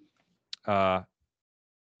there.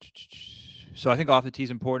 So I think off the tee is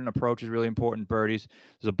important. Approach is really important. Birdies.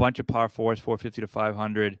 There's a bunch of par 4s, 450 to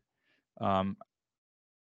 500. I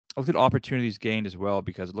looked at opportunities gained as well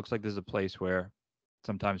because it looks like this is a place where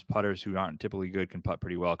sometimes putters who aren't typically good can putt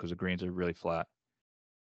pretty well because the greens are really flat.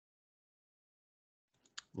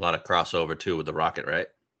 a lot of crossover too with the Rocket, right?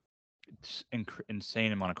 It's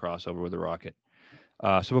insane amount of crossover with the Rocket.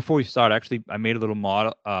 So before we start, actually, I made a little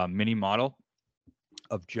model, mini model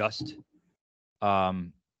of just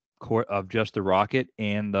the Rocket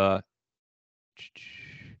and the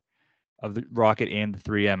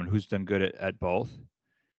 3M and who's done good at both.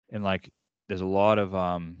 And like, there's a lot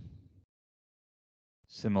of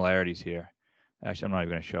similarities here. Actually, I'm not even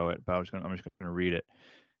going to show it, but I'm just going to read it.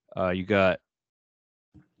 You got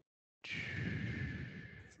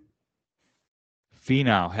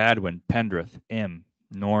Finau, Hadwin, Pendrith, M,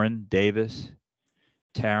 Noren, Davis,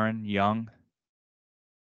 Taryn, Young,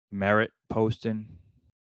 Merritt, Poston,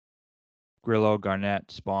 Grillo, Garnett,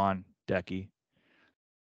 Spawn, Decky.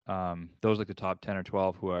 Those like the top 10 or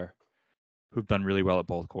 12 who've done really well at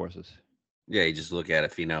both courses. Yeah, you just look at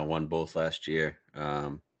it. Finau won both last year.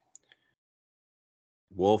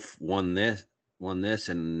 Wolf won this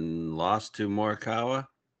and lost to Morikawa.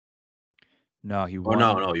 No, he won.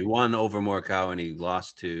 No, he won over Morikawa and he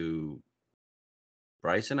lost to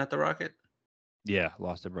Bryson at the Rocket. Yeah,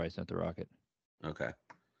 lost to Bryson at the Rocket. Okay.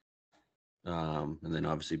 And then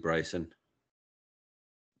obviously Bryson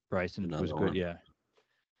was good. One. Yeah.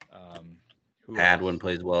 Hadwin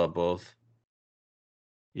plays well at both.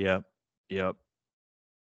 Yep.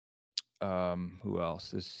 Who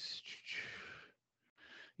else?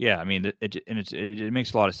 Yeah, I mean, it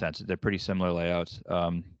makes a lot of sense. They're pretty similar layouts.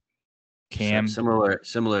 Cam,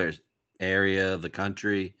 Similar area of the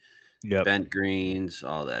country, yep, bent greens,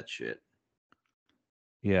 all that shit.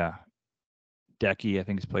 yeah. Decky, I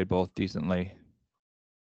think, has played both decently.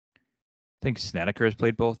 I think Snedeker has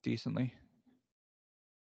played both decently.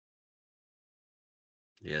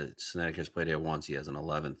 Yeah, Snedeker's played here once. He has an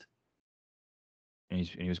 11th. And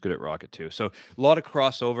he was good at Rocket too. So a lot of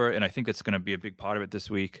crossover, and I think that's going to be a big part of it this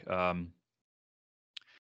week.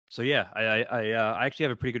 So yeah, I actually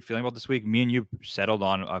have a pretty good feeling about this week. Me and you settled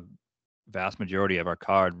on a vast majority of our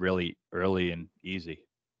card really early and easy.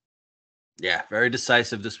 Yeah, very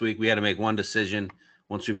decisive this week. We had to make one decision.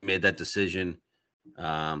 Once we made that decision,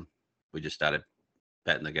 we just started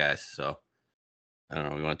betting the guys. So I don't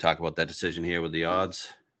know. We want to talk about that decision here with the odds.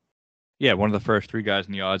 Yeah, one of the first three guys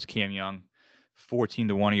in the odds, Cam Young,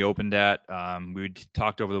 14-1. He opened at. We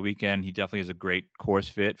talked over the weekend. He definitely is a great course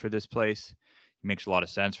fit for this place. He makes a lot of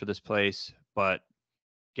sense for this place, but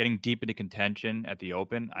getting deep into contention at the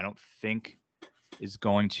Open, I don't think is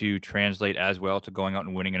going to translate as well to going out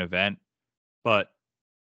and winning an event. But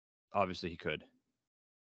obviously, he could.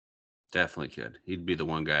 Definitely could. He'd be the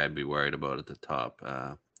one guy I'd be worried about at the top.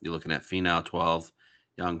 You're looking at Finau 12,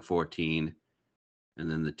 Young 14,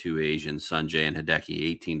 and then the two Asians, Sanjay and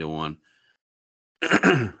Hideki, 18-1.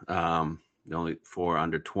 The only four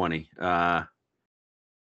under 20.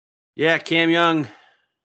 Yeah, Cam Young,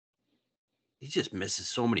 he just misses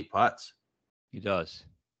so many putts. He does.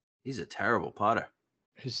 He's a terrible putter.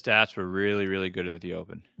 His stats were really, really good at the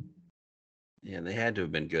Open. Yeah, they had to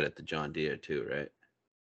have been good at the John Deere too, right?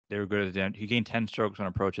 They were good at the end. He gained 10 strokes on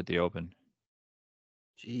approach at the Open.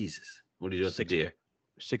 Jesus. What did you do at the Deere?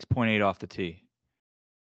 6.8 off the tee.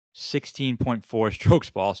 16.4 strokes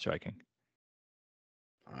ball striking.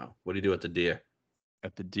 Wow. What do you do at the Deere?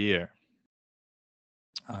 At the Deere.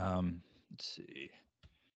 Let's see.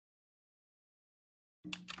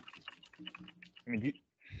 I mean,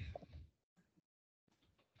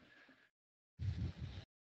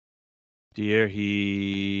 Deere,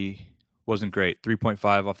 he wasn't great.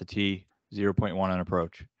 3.5 off the tee, 0.1 on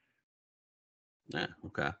approach. Yeah,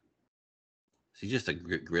 okay. Is he just a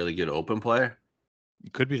really good Open player?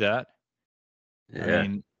 It could be that. Yeah. I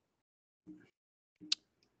mean,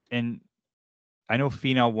 and I know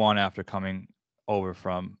Finau won after coming over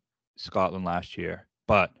from Scotland last year,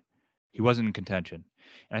 but he wasn't in contention.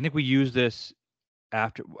 And I think we used this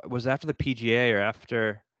after the PGA or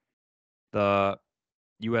after the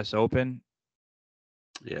U.S. Open.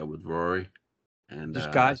 Yeah, with Rory and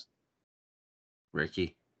Just guys,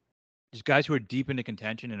 Ricky. just guys who are deep into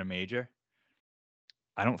contention in a major.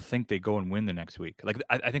 I don't think they go and win the next week. Like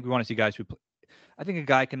I think we want to see guys who. I think a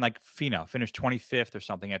guy can like Finau finish 25th or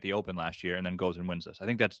something at the Open last year and then goes and wins this. I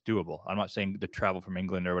think that's doable. I'm not saying the travel from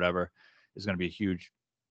England or whatever is going to be a huge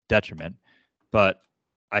detriment, but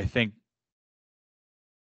I think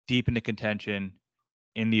deep into contention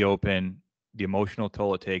in the Open, the emotional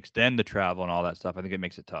toll it takes, then the travel and all that stuff, I think it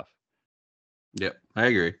makes it tough. Yep, I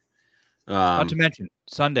agree. Not to mention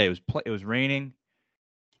Sunday it was raining,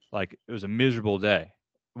 like it was a miserable day.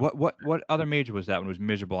 What other major was that when it was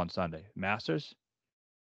miserable on Sunday? Masters?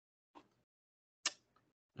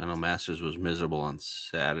 I know Masters was miserable on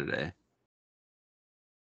Saturday.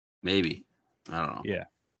 Maybe. I don't know. Yeah.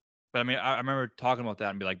 But I mean, I remember talking about that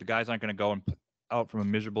and be like, the guys aren't going to go out from a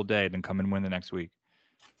miserable day and then come and win the next week.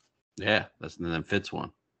 Yeah, and then Fitz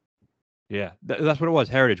won. Yeah, that's what it was.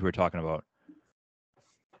 Heritage we were talking about.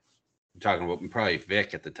 I'm talking about probably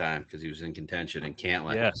Vic at the time because he was in contention and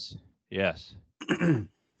Cantlay. Yes. And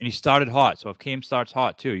he started hot. So if Cam starts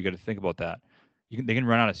hot too, you got to think about that. They can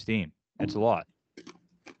run out of steam. It's a lot.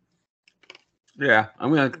 Yeah,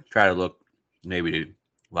 I'm gonna try to look maybe to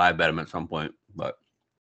live bet him at some point, but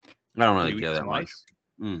I don't really care that much.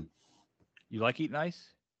 You like eating ice?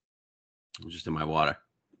 I'm just in my water.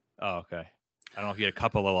 Oh, okay. I don't know if you had a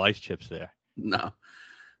couple of ice chips there. No.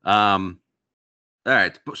 All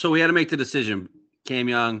right. So we had to make the decision. Cam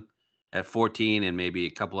Young at 14 and maybe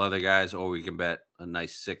a couple other guys, or we can bet a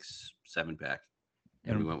nice 6-7 pack.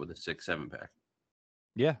 And we went with a 6-7 pack.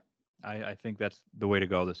 Yeah. I think that's the way to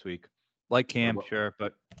go this week. Like Cam, sure,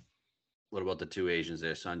 but what about the two Asians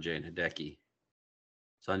there, Sanjay and Hideki?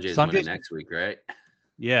 Sanjay's winning next week, right?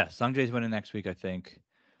 Yeah, Sanjay's winning next week, I think.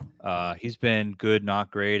 He's been good,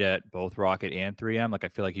 not great at both Rocket and 3M. Like I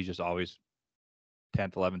feel like he's just always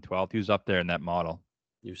 10th, 11th, 12th. He was up there in that model.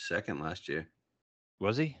 He was second last year.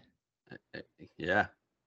 Was he? Yeah.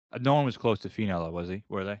 No one was close to Finau, was he?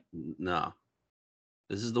 Were they? No.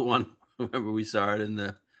 This is the one. Remember we saw it in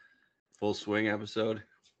the Full Swing episode?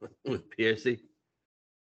 with Piercy.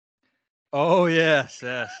 Oh yes.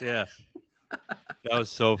 That was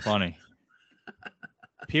so funny.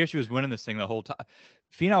 Piercy was winning this thing the whole time.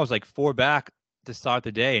 Finau was like 4 back to start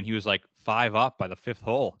the day, and he was like 5 up by the 5th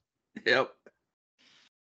hole. Yep.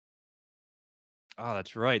 Oh,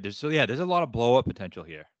 that's right. There's a lot of blow up potential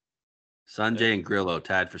here. Sanjay and Grillo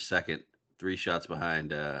tied for second, 3 shots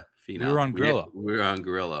behind Finau. We were on Grillo. We were on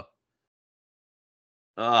Grillo.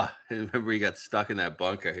 Oh, I remember he got stuck in that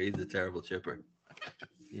bunker. He's a terrible chipper.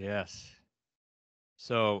 Yes.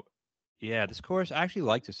 So, yeah, this course, I actually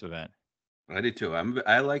like this event. I do too.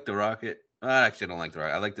 I like the Rocket. Actually, I don't like the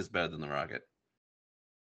Rocket. I like this better than the Rocket.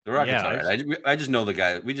 The Rocket's all right. I just know the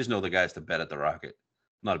guy. We just know the guys to bet at the Rocket.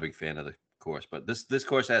 Not a big fan of the course, but this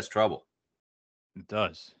course has trouble. It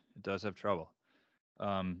does. It does have trouble.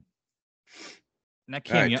 And that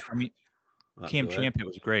All right. Cam Champion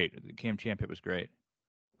was great. The Cam Champion was great.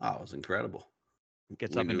 Oh, it was incredible.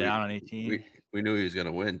 Gets up and down on 18. We knew he was going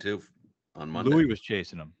to win too on Monday. Louis was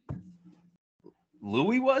chasing him.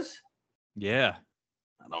 Louis was? Yeah.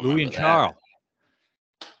 Louis and Charles.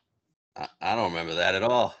 I don't remember that at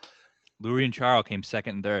all. Louis and Charles came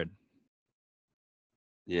second and third.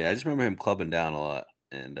 Yeah, I just remember him clubbing down a lot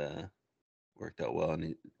and worked out well.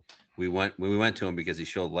 And we went to him because he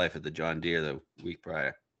showed life at the John Deere the week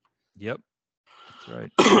prior. Yep,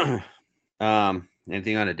 that's right.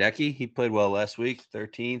 Anything on Hideki? He played well last week,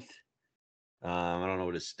 13th. I don't know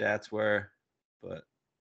what his stats were, but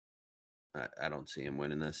I don't see him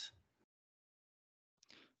winning this.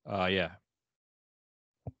 Yeah.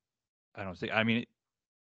 I don't think. I mean,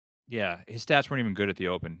 yeah, his stats weren't even good at the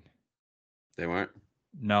Open. They weren't?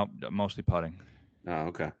 No, mostly putting. Oh,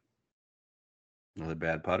 okay. Another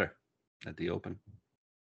bad putter at the Open.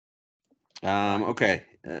 Okay.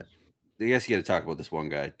 I guess you got to talk about this one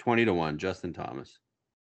guy. 20-1, Justin Thomas.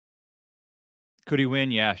 Could he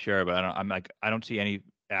win? Yeah, sure, but I don't see any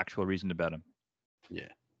actual reason to bet him. Yeah.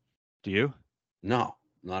 Do you? No,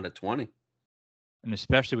 not at 20. And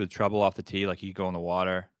especially with trouble off the tee, like he could go in the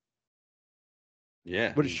water.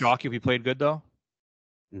 Yeah. Would it shock you if he played good though?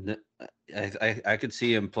 I could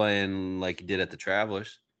see him playing like he did at the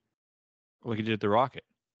Travelers. Like he did at the Rocket.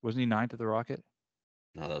 Wasn't he 9th at the Rocket?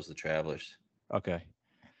 No, that was the Travelers. Okay.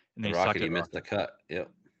 And the Rocket, he missed the cut.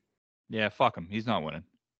 Yep. Yeah, fuck him. He's not winning.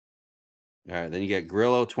 All right, then you get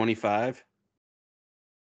Grillo 25.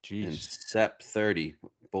 Jeez. And Sepp 30,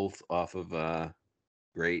 both off of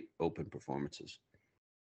great Open performances.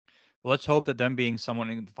 Well, let's hope that them being someone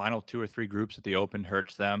in the final 2 or 3 groups at the Open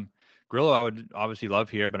hurts them. Grillo, I would obviously love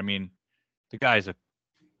here, but I mean, the guy's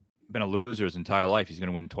been a loser his entire life. He's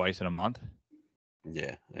going to win twice in a month.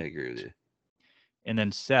 Yeah, I agree with you. And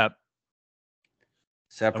then Sepp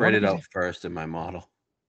rated out first in my model.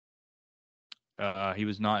 He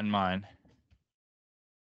was not in mine.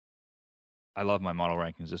 I love my model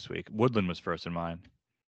rankings this week. Woodland was first in mine,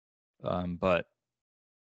 but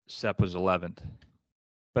Sepp was 11th.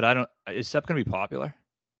 But is Sepp going to be popular?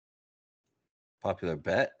 Popular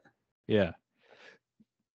bet? Yeah.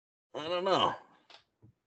 I don't know.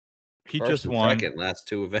 He just won. Second, last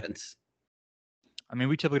 2 events. I mean,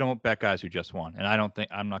 we typically don't bet guys who just won, and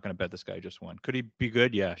I'm not going to bet this guy who just won. Could he be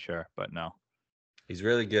good? Yeah, sure, but no. He's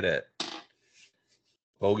really good at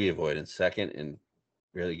bogey avoidance, second, and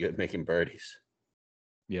really good making birdies.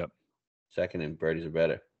 Yep. Second and birdies are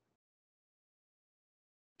better.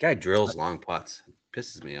 Guy drills long putts.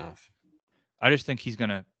 Pisses me off. I just think he's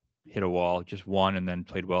going to hit a wall. Just won and then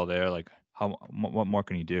played well there. Like, what more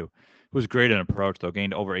can he do? It was great in approach, though.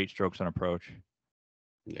 Gained over 8 strokes on approach.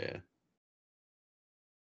 Yeah.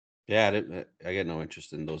 Yeah, I get no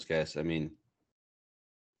interest in those guys. I mean,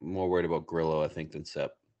 I'm more worried about Grillo, I think, than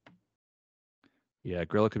Sepp. Yeah,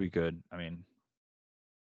 Grillo could be good. I mean,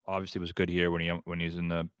 obviously was good here when he was in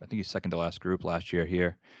I think he's second to last group last year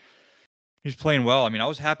here. He's playing well. I mean, I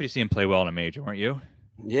was happy to see him play well in a major, weren't you?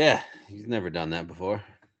 Yeah, he's never done that before.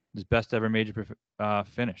 His best ever major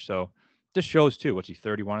finish. So this shows too. What's he,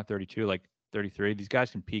 31 or 32, like 33? These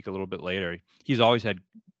guys can peak a little bit later. He's always had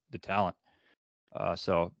the talent.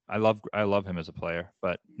 So I love him as a player,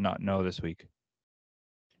 but no this week.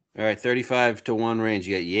 All right, 35-1 range.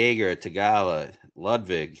 You got Jaeger, Tagala,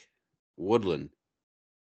 Ludwig, Woodland.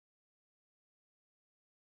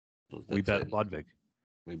 We bet Ludwig.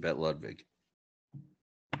 We bet Ludwig.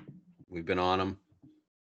 We've been on him.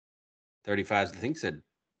 35, I think, said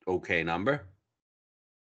okay number.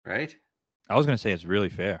 Right? I was going to say it's really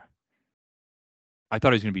fair. I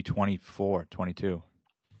thought he was going to be 24, 22.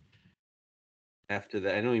 After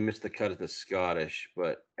that, I know he missed the cut at the Scottish,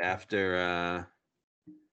 but after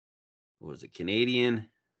what was it, Canadian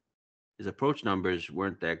his approach numbers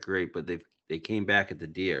weren't that great, but they came back at the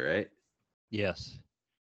deer, right? Yes.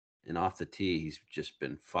 And off the tee, he's just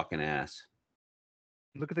been fucking ass.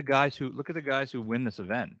 Look at the guys who win this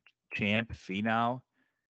event. Champ, Finau,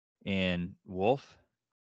 and Wolf.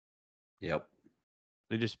 Yep.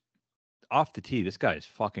 They just off the tee. This guy is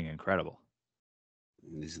fucking incredible.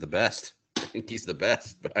 He's the best. I think he's the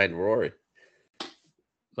best behind Rory.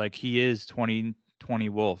 Like he is 2020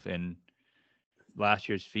 Wolf and last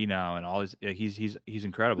year's Finau and all his. He's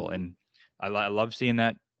incredible, and I love seeing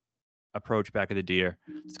that approach back at the deer.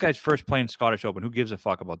 This guy's first playing Scottish Open. Who gives a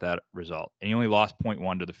fuck about that result? And he only lost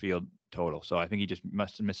 0.1 to the field total. So I think he just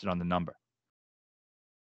must have missed it on the number.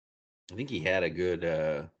 I think he had a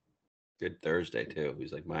good Thursday too. He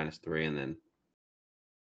was like -3, and then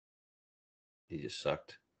he just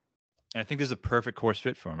sucked. And I think this is a perfect course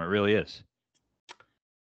fit for him. It really is.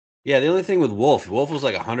 Yeah, the only thing with Wolf was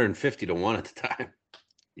like 150 to 1 at the time.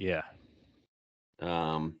 Yeah.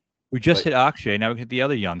 Um, We just hit Akshay. Now we hit the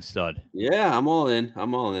other young stud. Yeah, I'm all in.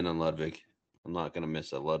 I'm all in on Ludwig. I'm not gonna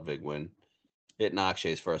miss a Ludwig win. Hitting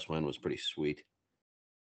Akshay's first win was pretty sweet.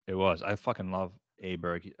 It was. I fucking love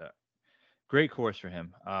Aberg. Great course for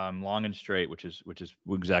him. Long and straight, which is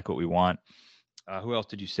exactly what we want. Who else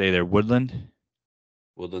did you say there? Woodland.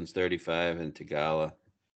 Woodland's 35 and Tagala.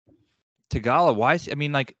 Why is I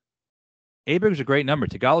mean like Aberg's a great number.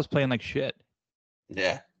 Tagala's playing like shit.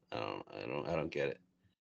 Yeah, I don't get it.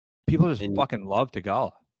 People just fucking love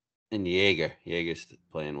Tagala. And Jaeger's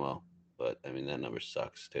playing well, but I mean that number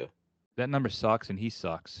sucks too. That number sucks, and he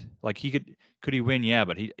sucks. Like he could he win? Yeah,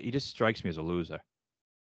 but he just strikes me as a loser.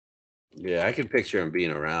 Yeah, I can picture him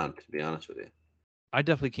being around. To be honest with you, I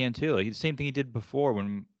definitely can too. Like, the same thing he did before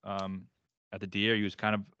when at the Deer he was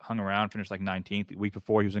kind of hung around, finished like 19th. The week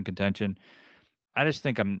before he was in contention. I just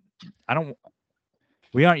think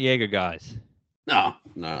we aren't Jaeger guys. No.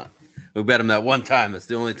 We bet him that one time. That's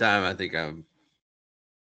the only time I think I'm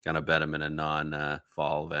gonna bet him in a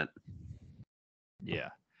non-fall event. Yeah.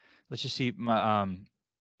 Let's just see. My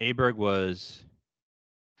Aberg was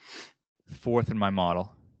 4th in my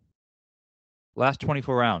model. Last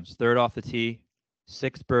 24 rounds, 3rd off the tee,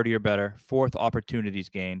 6th birdie or better, 4th opportunities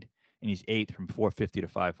gained, and he's 8th from 450 to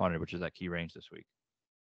 500, which is that key range this week.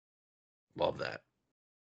 Love that.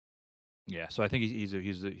 Yeah, so I think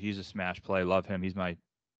he's a smash play. Love him. He's my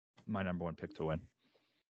number one pick to win.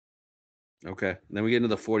 Okay, then we get into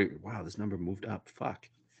the 40. Wow, this number moved up. Fuck.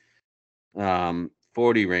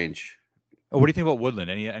 40 range. Oh, what do you think about Woodland?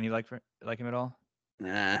 Any like him at all?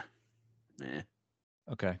 Nah.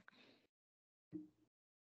 Okay.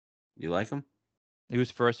 You like him? He was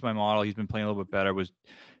first in my model. He's been playing a little bit better. Was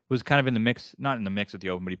kind of in the mix, not in the mix at the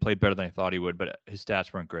Open, but he played better than I thought he would. But his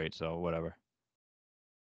stats weren't great, so whatever.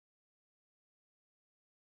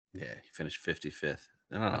 Yeah, he finished 55th.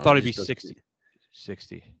 I don't know. I thought he'd be 60.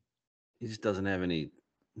 60. He just doesn't have any.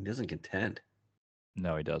 He doesn't contend.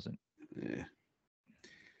 No, he doesn't. Yeah.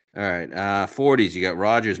 All right. 40s. You got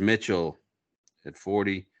Rogers, Mitchell at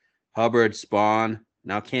 40. Hubbard, Spawn.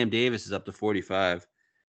 Now Cam Davis is up to 45.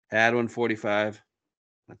 Hadwin 45.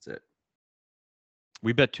 That's it.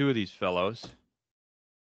 We bet 2 of these fellows.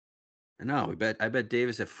 No, I bet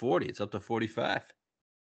Davis at 40. It's up to 45.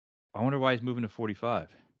 I wonder why he's moving to 45.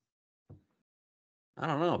 I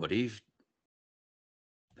don't know, but he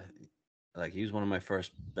was one of my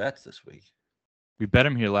first bets this week. We bet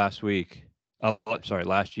him here last week.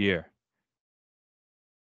 Last year.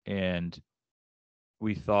 And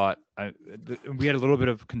we thought we had a little bit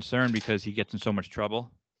of concern because he gets in so much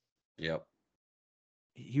trouble. Yep.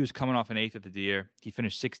 He was coming off an 8th at the Deer. He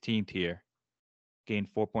finished 16th here, gained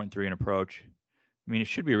 4.3 in approach. I mean, it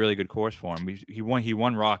should be a really good course for him. He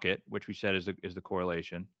won Rocket, which we said is the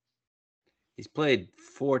correlation. He's played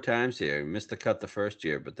 4 times here. He missed the cut the first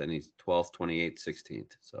year, but then he's 12th, 28th,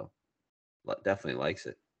 16th. So definitely likes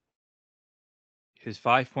it. His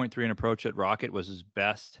 5.3 in approach at Rocket was his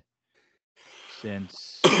best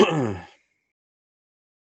since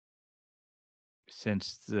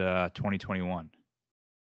 2021.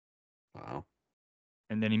 Wow.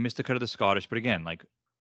 And then he missed the cut of the Scottish, but again, like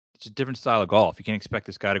it's a different style of golf. You can't expect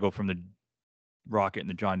this guy to go from the Rocket and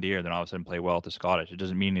the John Deere, then all of a sudden play well at the Scottish. It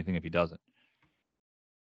doesn't mean anything if he doesn't.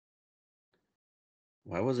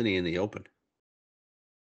 Why wasn't he in the Open?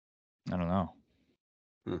 I don't know.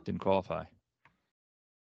 Didn't qualify.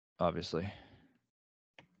 Obviously.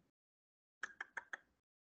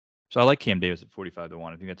 So I like Cam Davis at 45 to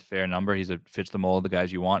 1. I think that's a fair number. Fits the mold of the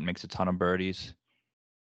guys you want, makes a ton of birdies.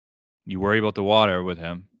 You worry about the water with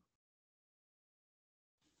him.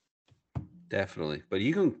 Definitely. But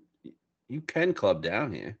you can club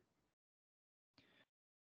down here.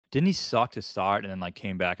 Didn't he suck to start and then like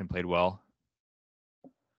came back and played well?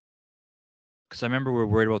 Because I remember we were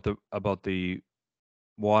worried about the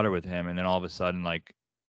water with him, and then all of a sudden, like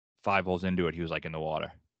 5 holes into it, he was like in the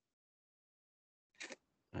water.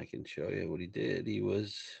 I can show you what he did. He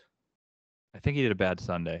was I think he did a bad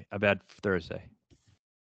Thursday.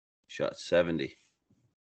 shot 70.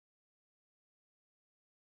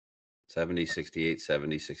 70, 68,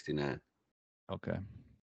 70, 69. Okay.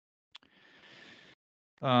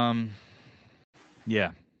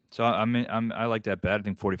 Yeah. So I like that bet. I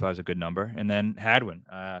think 45 is a good number. And then Hadwin.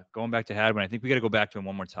 Going back to Hadwin, I think we got to go back to him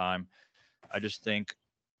one more time. I just think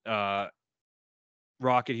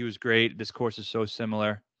Rocket, he was great. This course is so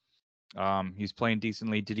similar. He's playing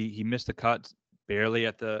decently. He missed the cut barely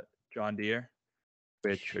at the John Deere,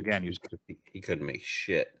 which again he couldn't make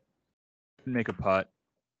shit. Couldn't make a putt.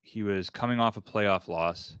 He was coming off a playoff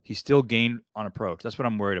loss. He still gained on approach. That's what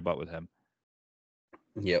I'm worried about with him.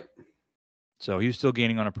 Yep. So he was still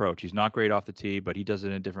gaining on approach. He's not great off the tee, but he does it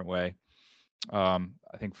in a different way. I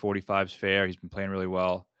think 45 is fair. He's been playing really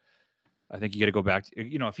well. I think you got to go back.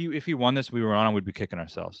 If he won this, we were on him, we'd be kicking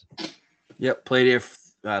ourselves. Yep. Played here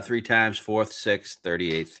 3 times, 4th, 6th,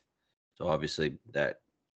 38th. So obviously that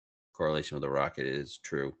correlation with the Rocket is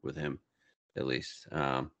true with him, at least.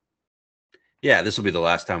 Yeah, this will be the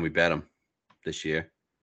last time we bet him this year.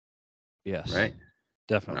 Yes. Right?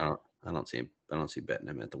 Definitely. No, I don't see betting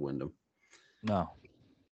him at the Wyndham. No.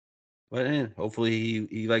 But hopefully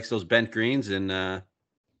he likes those bent greens and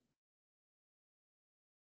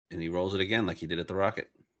he rolls it again like he did at the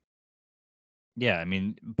Rocket. Yeah, I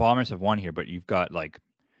mean, Bombers have won here, but you've got like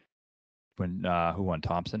when who won?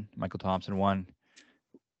 Thompson? Michael Thompson won.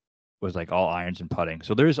 Was like all irons and putting.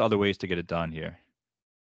 So there's other ways to get it done here.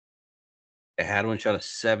 I had one shot a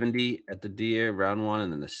 70 at the Deere round 1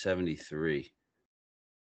 and then the 73.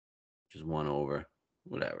 Just 1 over.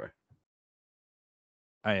 Whatever.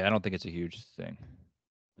 I don't think it's a huge thing.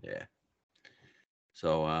 Yeah.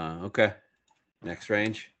 So okay. Next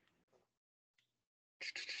range.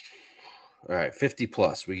 All right, 50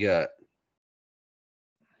 plus. We got.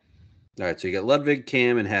 All right, so you got Ludwig,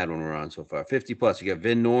 Cam, and Hadwin we're on so far. 50 plus. You got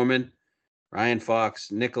Vin Norman, Ryan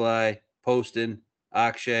Fox, Nikolai, Poston,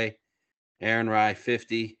 Akshay, Aaron Rye,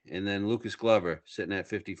 50, and then Lucas Glover sitting at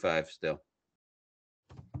 55 still.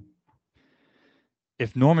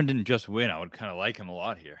 If Norman didn't just win, I would kind of like him a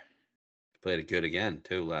lot here. Played it good again,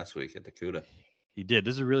 too, last week at the CUDA. He did.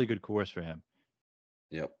 This is a really good course for him.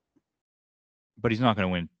 Yep. But he's not going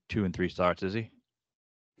to win 2 and 3 starts, is he?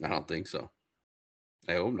 I don't think so.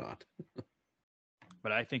 I hope not.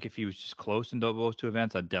 But I think if he was just close in those 2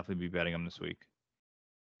 events, I'd definitely be betting him this week.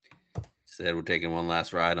 Said we're taking one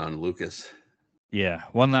last ride on Lucas. Yeah,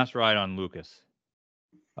 one last ride on Lucas.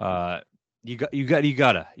 You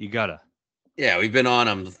gotta. Yeah, we've been on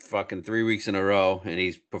him fucking 3 weeks in a row, and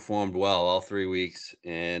he's performed well all 3 weeks.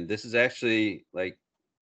 And this is actually like,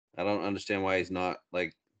 I don't understand why he's not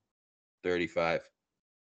like 35.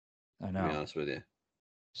 I know. To be honest with you.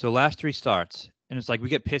 So last 3 starts, and it's like we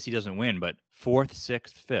get pissed he doesn't win, but 4th,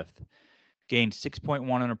 6th, 5th, gained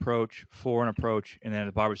 6.1 on approach, 4 on approach, and then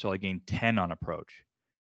at the Barbasol he gained 10 on approach.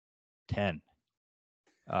 10.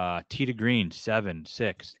 Tee to green, 7,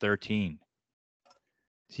 6, 13.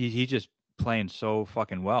 He's just playing so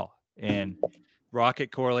fucking well. And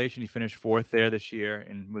Rocket correlation, he finished 4th there this year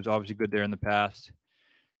and was obviously good there in the past.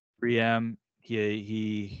 3M,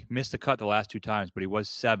 he missed the cut the last 2 times, but he was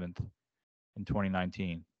 7th in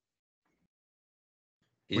 2019.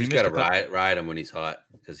 You just got to ride him when he's hot,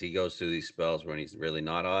 because he goes through these spells when he's really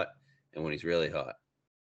not hot and when he's really hot.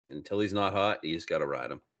 Until he's not hot, you just got to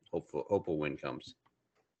ride him. Hope a win comes.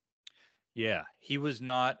 Yeah, he was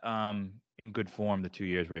not in good form the 2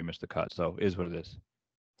 years where he missed the cut, so it is what it is.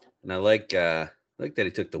 And I like that he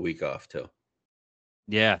took the week off too.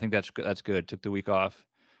 Yeah, I think that's good. Took the week off,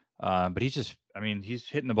 but he's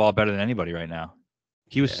hitting the ball better than anybody right now.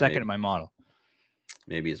 He was second in my model.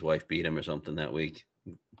 Maybe his wife beat him or something that week.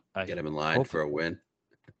 Get him in line for a win.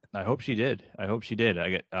 I hope she did. I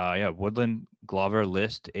get Woodland, Glover,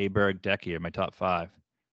 List, Aberg, Decky are my top 5.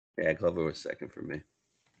 Yeah, Glover was second for me.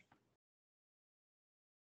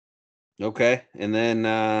 Okay, and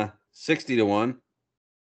then 60 to 1.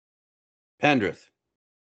 Pendrith.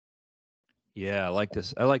 Yeah, I like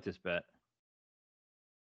this. I like this bet.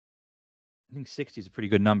 I think 60 is a pretty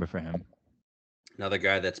good number for him. Another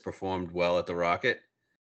guy that's performed well at the Rocket.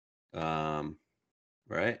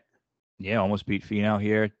 Right? Yeah, almost beat Finau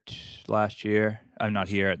here last year. I'm not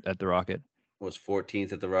here at the Rocket. Was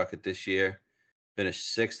 14th at the Rocket this year.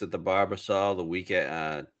 Finished 6th at the Barbasol the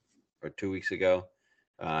weekend or 2 weeks ago.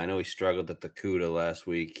 I know he struggled at the CUDA last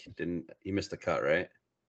week. He missed the cut, right?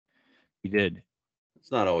 He did.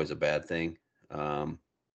 It's not always a bad thing. And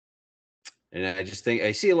I just think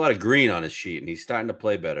I see a lot of green on his sheet, and he's starting to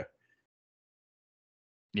play better.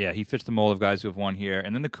 Yeah, he fits the mold of guys who have won here.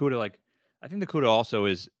 And then the Cuda, like, I think the Cuda also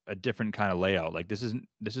is a different kind of layout. Like, this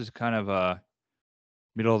is kind of a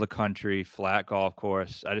middle of the country, flat golf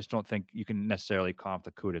course. I just don't think you can necessarily comp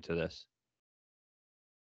the Cuda to this.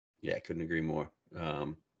 Yeah, I couldn't agree more.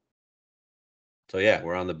 So yeah,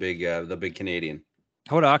 we're on the big Canadian.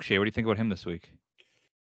 How about Akshay? What do you think about him this week?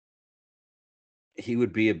 He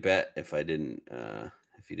would be a bet if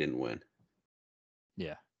he didn't win.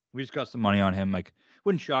 Yeah, we just got some money on him. Like,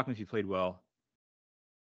 wouldn't shock me if he played well.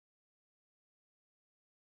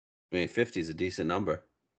 I mean, 50 is a decent number.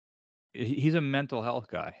 He's a mental health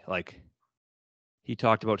guy. Like, he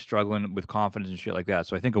talked about struggling with confidence and shit like that.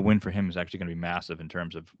 So I think a win for him is actually going to be massive in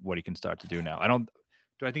terms of what he can start to do now.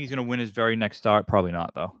 Do I think he's going to win his very next start? Probably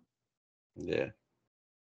not, though. Yeah.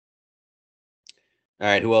 All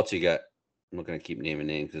right, who else you got? I'm not going to keep naming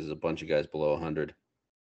names because there's a bunch of guys below 100.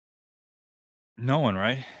 No one,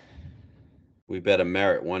 right? We bet a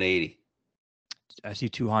Merritt 180. I see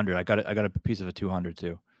 200. I got a piece of a 200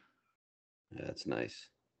 too. Yeah, that's nice.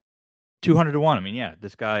 200 to 1. I mean, yeah,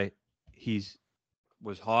 this guy,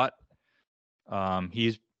 was hot.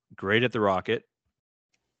 He's great at the rocket.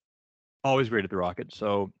 Always great at the rocket.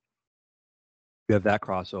 So we have that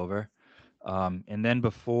crossover. And then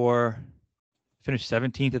before finished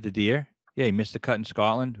 17th at the Deer. Yeah, he missed the cut in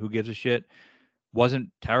Scotland. Who gives a shit? Wasn't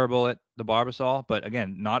terrible at the Barbasol, but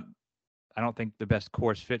again, I don't think the best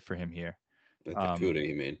course fit for him here. At the Cuda,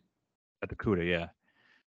 you mean? At the Cuda, yeah.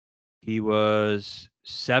 He was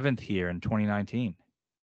 7th here in 2019.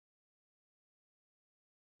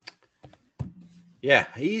 Yeah,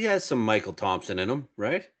 he has some Michael Thompson in him,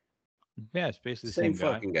 right? Yeah, it's basically the Same same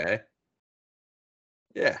guy. fucking guy.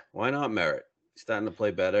 Yeah, why not Merritt? He's starting to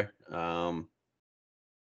play better.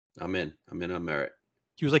 I'm in on Merritt.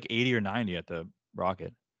 He was like 80 or 90 at the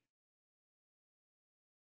Rocket.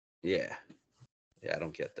 Yeah, I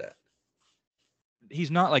don't get that.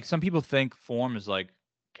 He's not like some people think form is like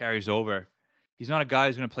carries over. He's not a guy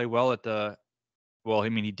who's going to play well at the. Well, I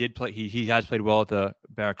mean, he did play. He has played well at the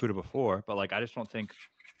Barracuda before, but like I just don't think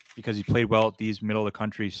because he played well at these middle of the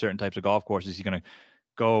country certain types of golf courses, he's going to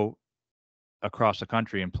go across the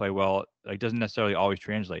country and play well. Like doesn't necessarily always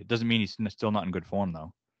translate. Doesn't mean he's still not in good form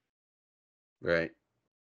though. Right.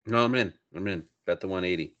 No, I'm in. Bet the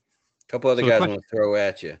 180. A couple other guys want to throw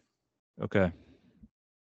at you. Okay.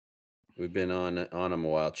 We've been on him a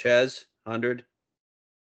while. Ches, 100.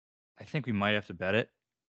 I think we might have to bet it.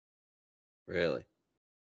 Really?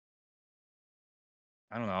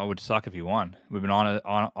 I don't know. It would suck if he won. We've been on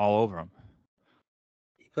all over him.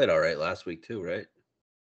 He played all right last week too, right?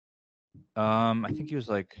 I think he was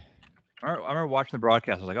like. I remember watching the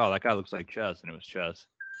broadcast. I was like, "Oh, that guy looks like Ches," and it was Ches.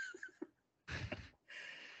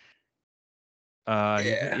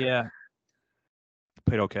 Yeah. He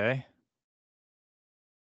played okay.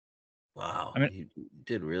 Wow. I mean, he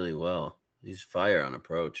did really well. He's fire on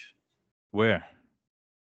approach. Where?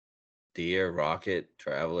 Deer, Rocket,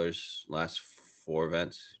 Travelers, last 4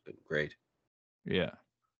 events. Been great. Yeah.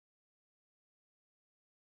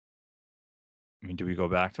 I mean, do we go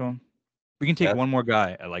back to him? We can take one more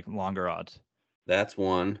guy at like longer odds. That's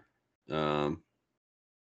one. The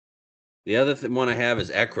other one I have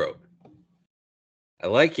is Eckroat. I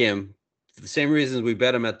like him for the same reasons we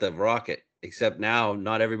bet him at the Rocket, except now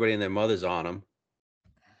not everybody and their mother's on him,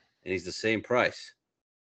 and he's the same price.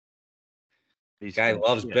 Guy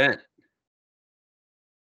loves bent.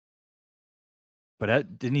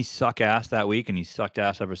 But didn't he suck ass that week, and he sucked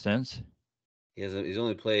ass ever since? He's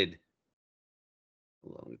only played.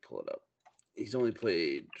 Hold on, let me pull it up. He's only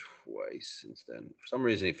played twice since then. For some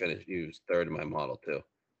reason, he was third in my model too.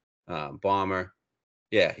 Bomber.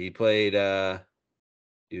 Yeah, he played.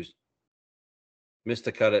 He missed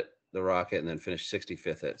the cut at the Rocket and then finished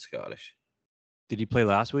 65th at Scottish. Did he play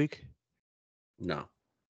last week? No.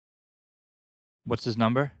 What's his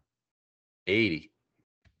number? 80.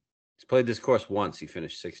 He's played this course once. He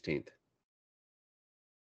finished 16th.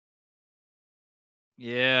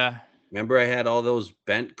 Yeah. Remember I had all those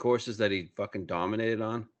bent courses that he fucking dominated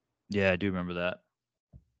on? Yeah, I do remember that.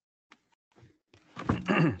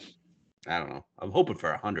 I don't know. I'm hoping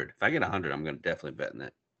for 100. If I get 100, I'm going to definitely bet in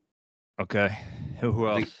that. Okay. Who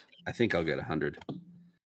else? I think I'll get 100.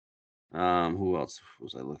 Who else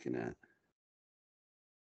was I looking at?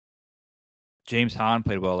 James Hahn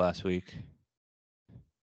played well last week.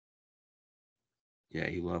 Yeah,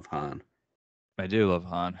 you love Hahn. I do love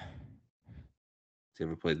Hahn. Has he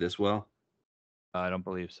ever played this well? I don't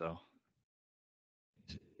believe so.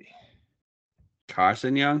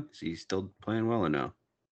 Carson Young? Is he still playing well or no?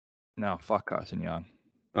 No, fuck Carson Young.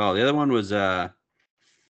 Oh, the other one was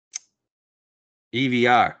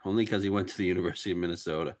EVR, only because he went to the University of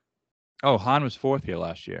Minnesota. Oh, Hahn was fourth here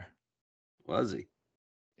last year. Was he?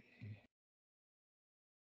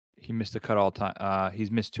 He missed the cut all time.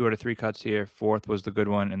 He's missed 2 out of 3 cuts here. Fourth was the good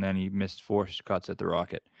one, and then he missed 4 cuts at the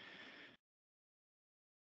Rocket.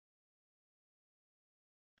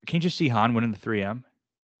 Can you just see Hahn winning the 3M?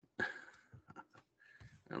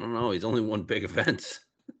 I don't know. He's only won big events.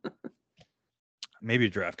 Maybe a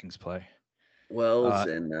DraftKings play. Wells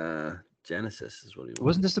and Genesis is what he won.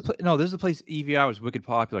 Wasn't this the place? No, this is the place EVR was wicked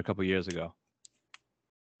popular a couple years ago.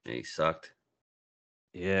 Yeah, he sucked.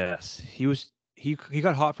 Yes, he was. He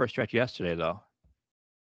got hot for a stretch yesterday, though.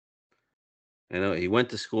 I know he went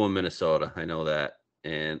to school in Minnesota. I know that.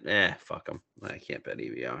 And fuck him. I can't bet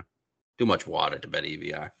EVR. Too much water to bet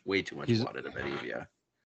EVR. Way too much water to bet EVR.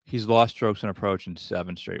 He's lost strokes and approach in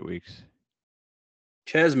 7 straight weeks.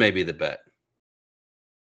 Ches may be the bet.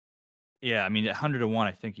 Yeah, I mean, 100 to 1,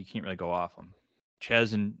 I think you can't really go off him.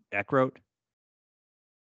 Ches and Eckroat.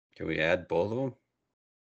 Can we add both of them?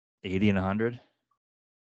 80 and 100.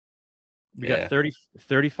 We got 30,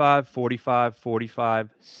 35, 45, 45,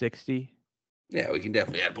 60. Yeah, we can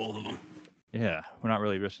definitely add both of them. Yeah, we're not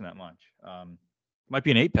really risking that much. Might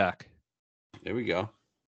be an 8-pack. There we go.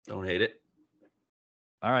 Don't hate it.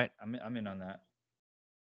 All right, I'm in on that.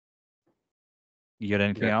 You got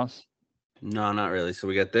anything else? No, not really. So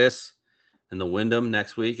we got this and the Wyndham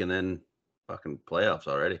next week, and then fucking playoffs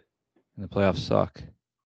already. And the playoffs suck.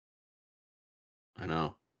 I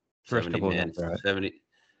know. First 70 couple man, of them, right? 70.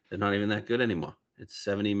 They're not even that good anymore. It's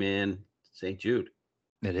 70-man St. Jude.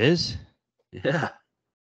 It is? Yeah.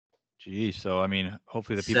 Geez. So, I mean,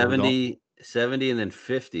 hopefully the people 70 and then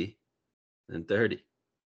 50 and 30.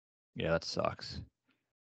 Yeah, that sucks.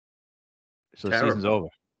 So Terrible. The season's over.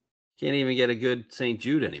 Can't even get a good St.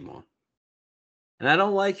 Jude anymore. And I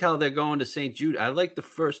don't like how they're going to St. Jude. I like the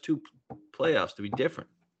first 2 playoffs to be different.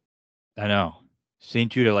 I know.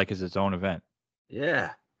 St. Jude is its own event.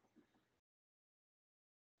 Yeah.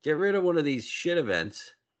 Get rid of one of these shit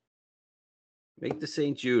events. Make the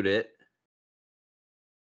St. Jude it.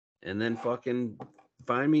 And then fucking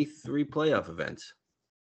find me 3 playoff events.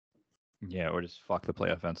 Yeah, or just fuck the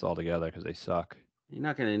playoff events altogether because they suck. You're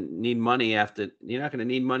not going to need money you're not going to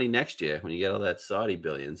need money next year when you get all that Saudi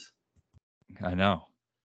billions. I know.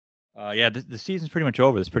 Yeah, the season's pretty much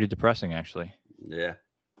over. It's pretty depressing, actually. Yeah.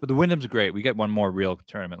 But the Wyndham's great. We get one more real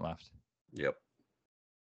tournament left. Yep.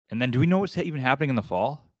 And then do we know what's even happening in the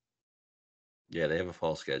fall? Yeah, they have a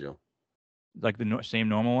fall schedule. Like the same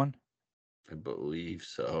normal one? I believe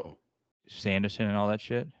so. Sanderson and all that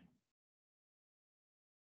shit?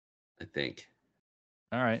 I think.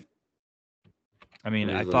 All right. I mean,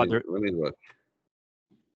 let me look.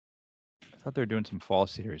 I thought they were doing some fall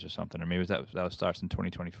series or something, or maybe that starts in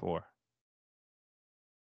 2024.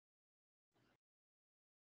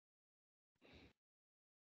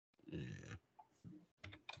 Yeah.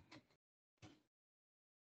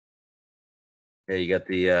 Yeah, you got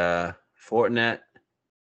the Fortinet,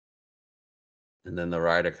 and then the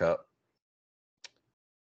Ryder Cup,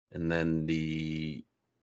 and then the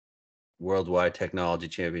Worldwide Technology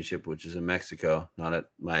Championship, which is in Mexico, not at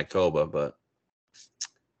Mayakoba, but.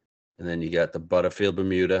 And then you got the Butterfield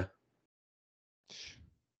Bermuda,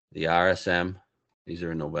 the RSM. These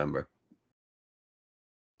are in November.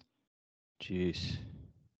 Jeez.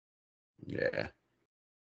 Yeah.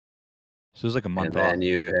 So it's like a month off. And then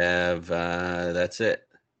you have, that's it.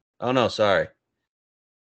 Oh, no, sorry.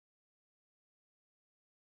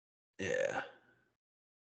 Yeah.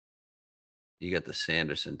 You got the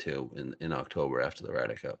Sanderson, too, in October after the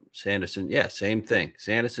Ryder Cup. Sanderson, yeah, same thing.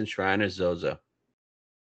 Sanderson, Shriner, Zozo.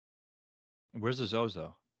 Where's the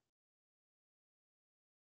Zozo?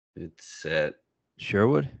 It's at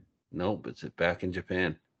Sherwood? Nope, it's back in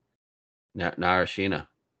Japan. Narashina.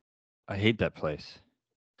 I hate that place.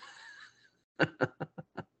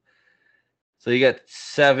 So you got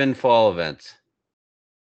 7 fall events.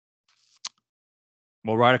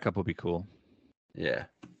 Well, Ryder Cup will be cool. Yeah.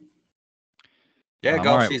 Yeah,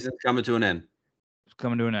 golf right. season's coming to an end. It's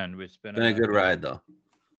coming to an end. It's been a good ride, though.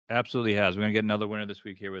 Absolutely has. We're going to get another winner this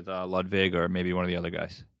week here with Ludwig or maybe one of the other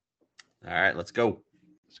guys. All right, let's go.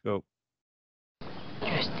 Let's go.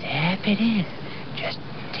 Just tap it in. Just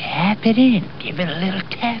tap it in. Give it a little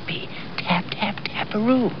tappy. Tap, tap,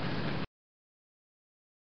 tap-a-roo.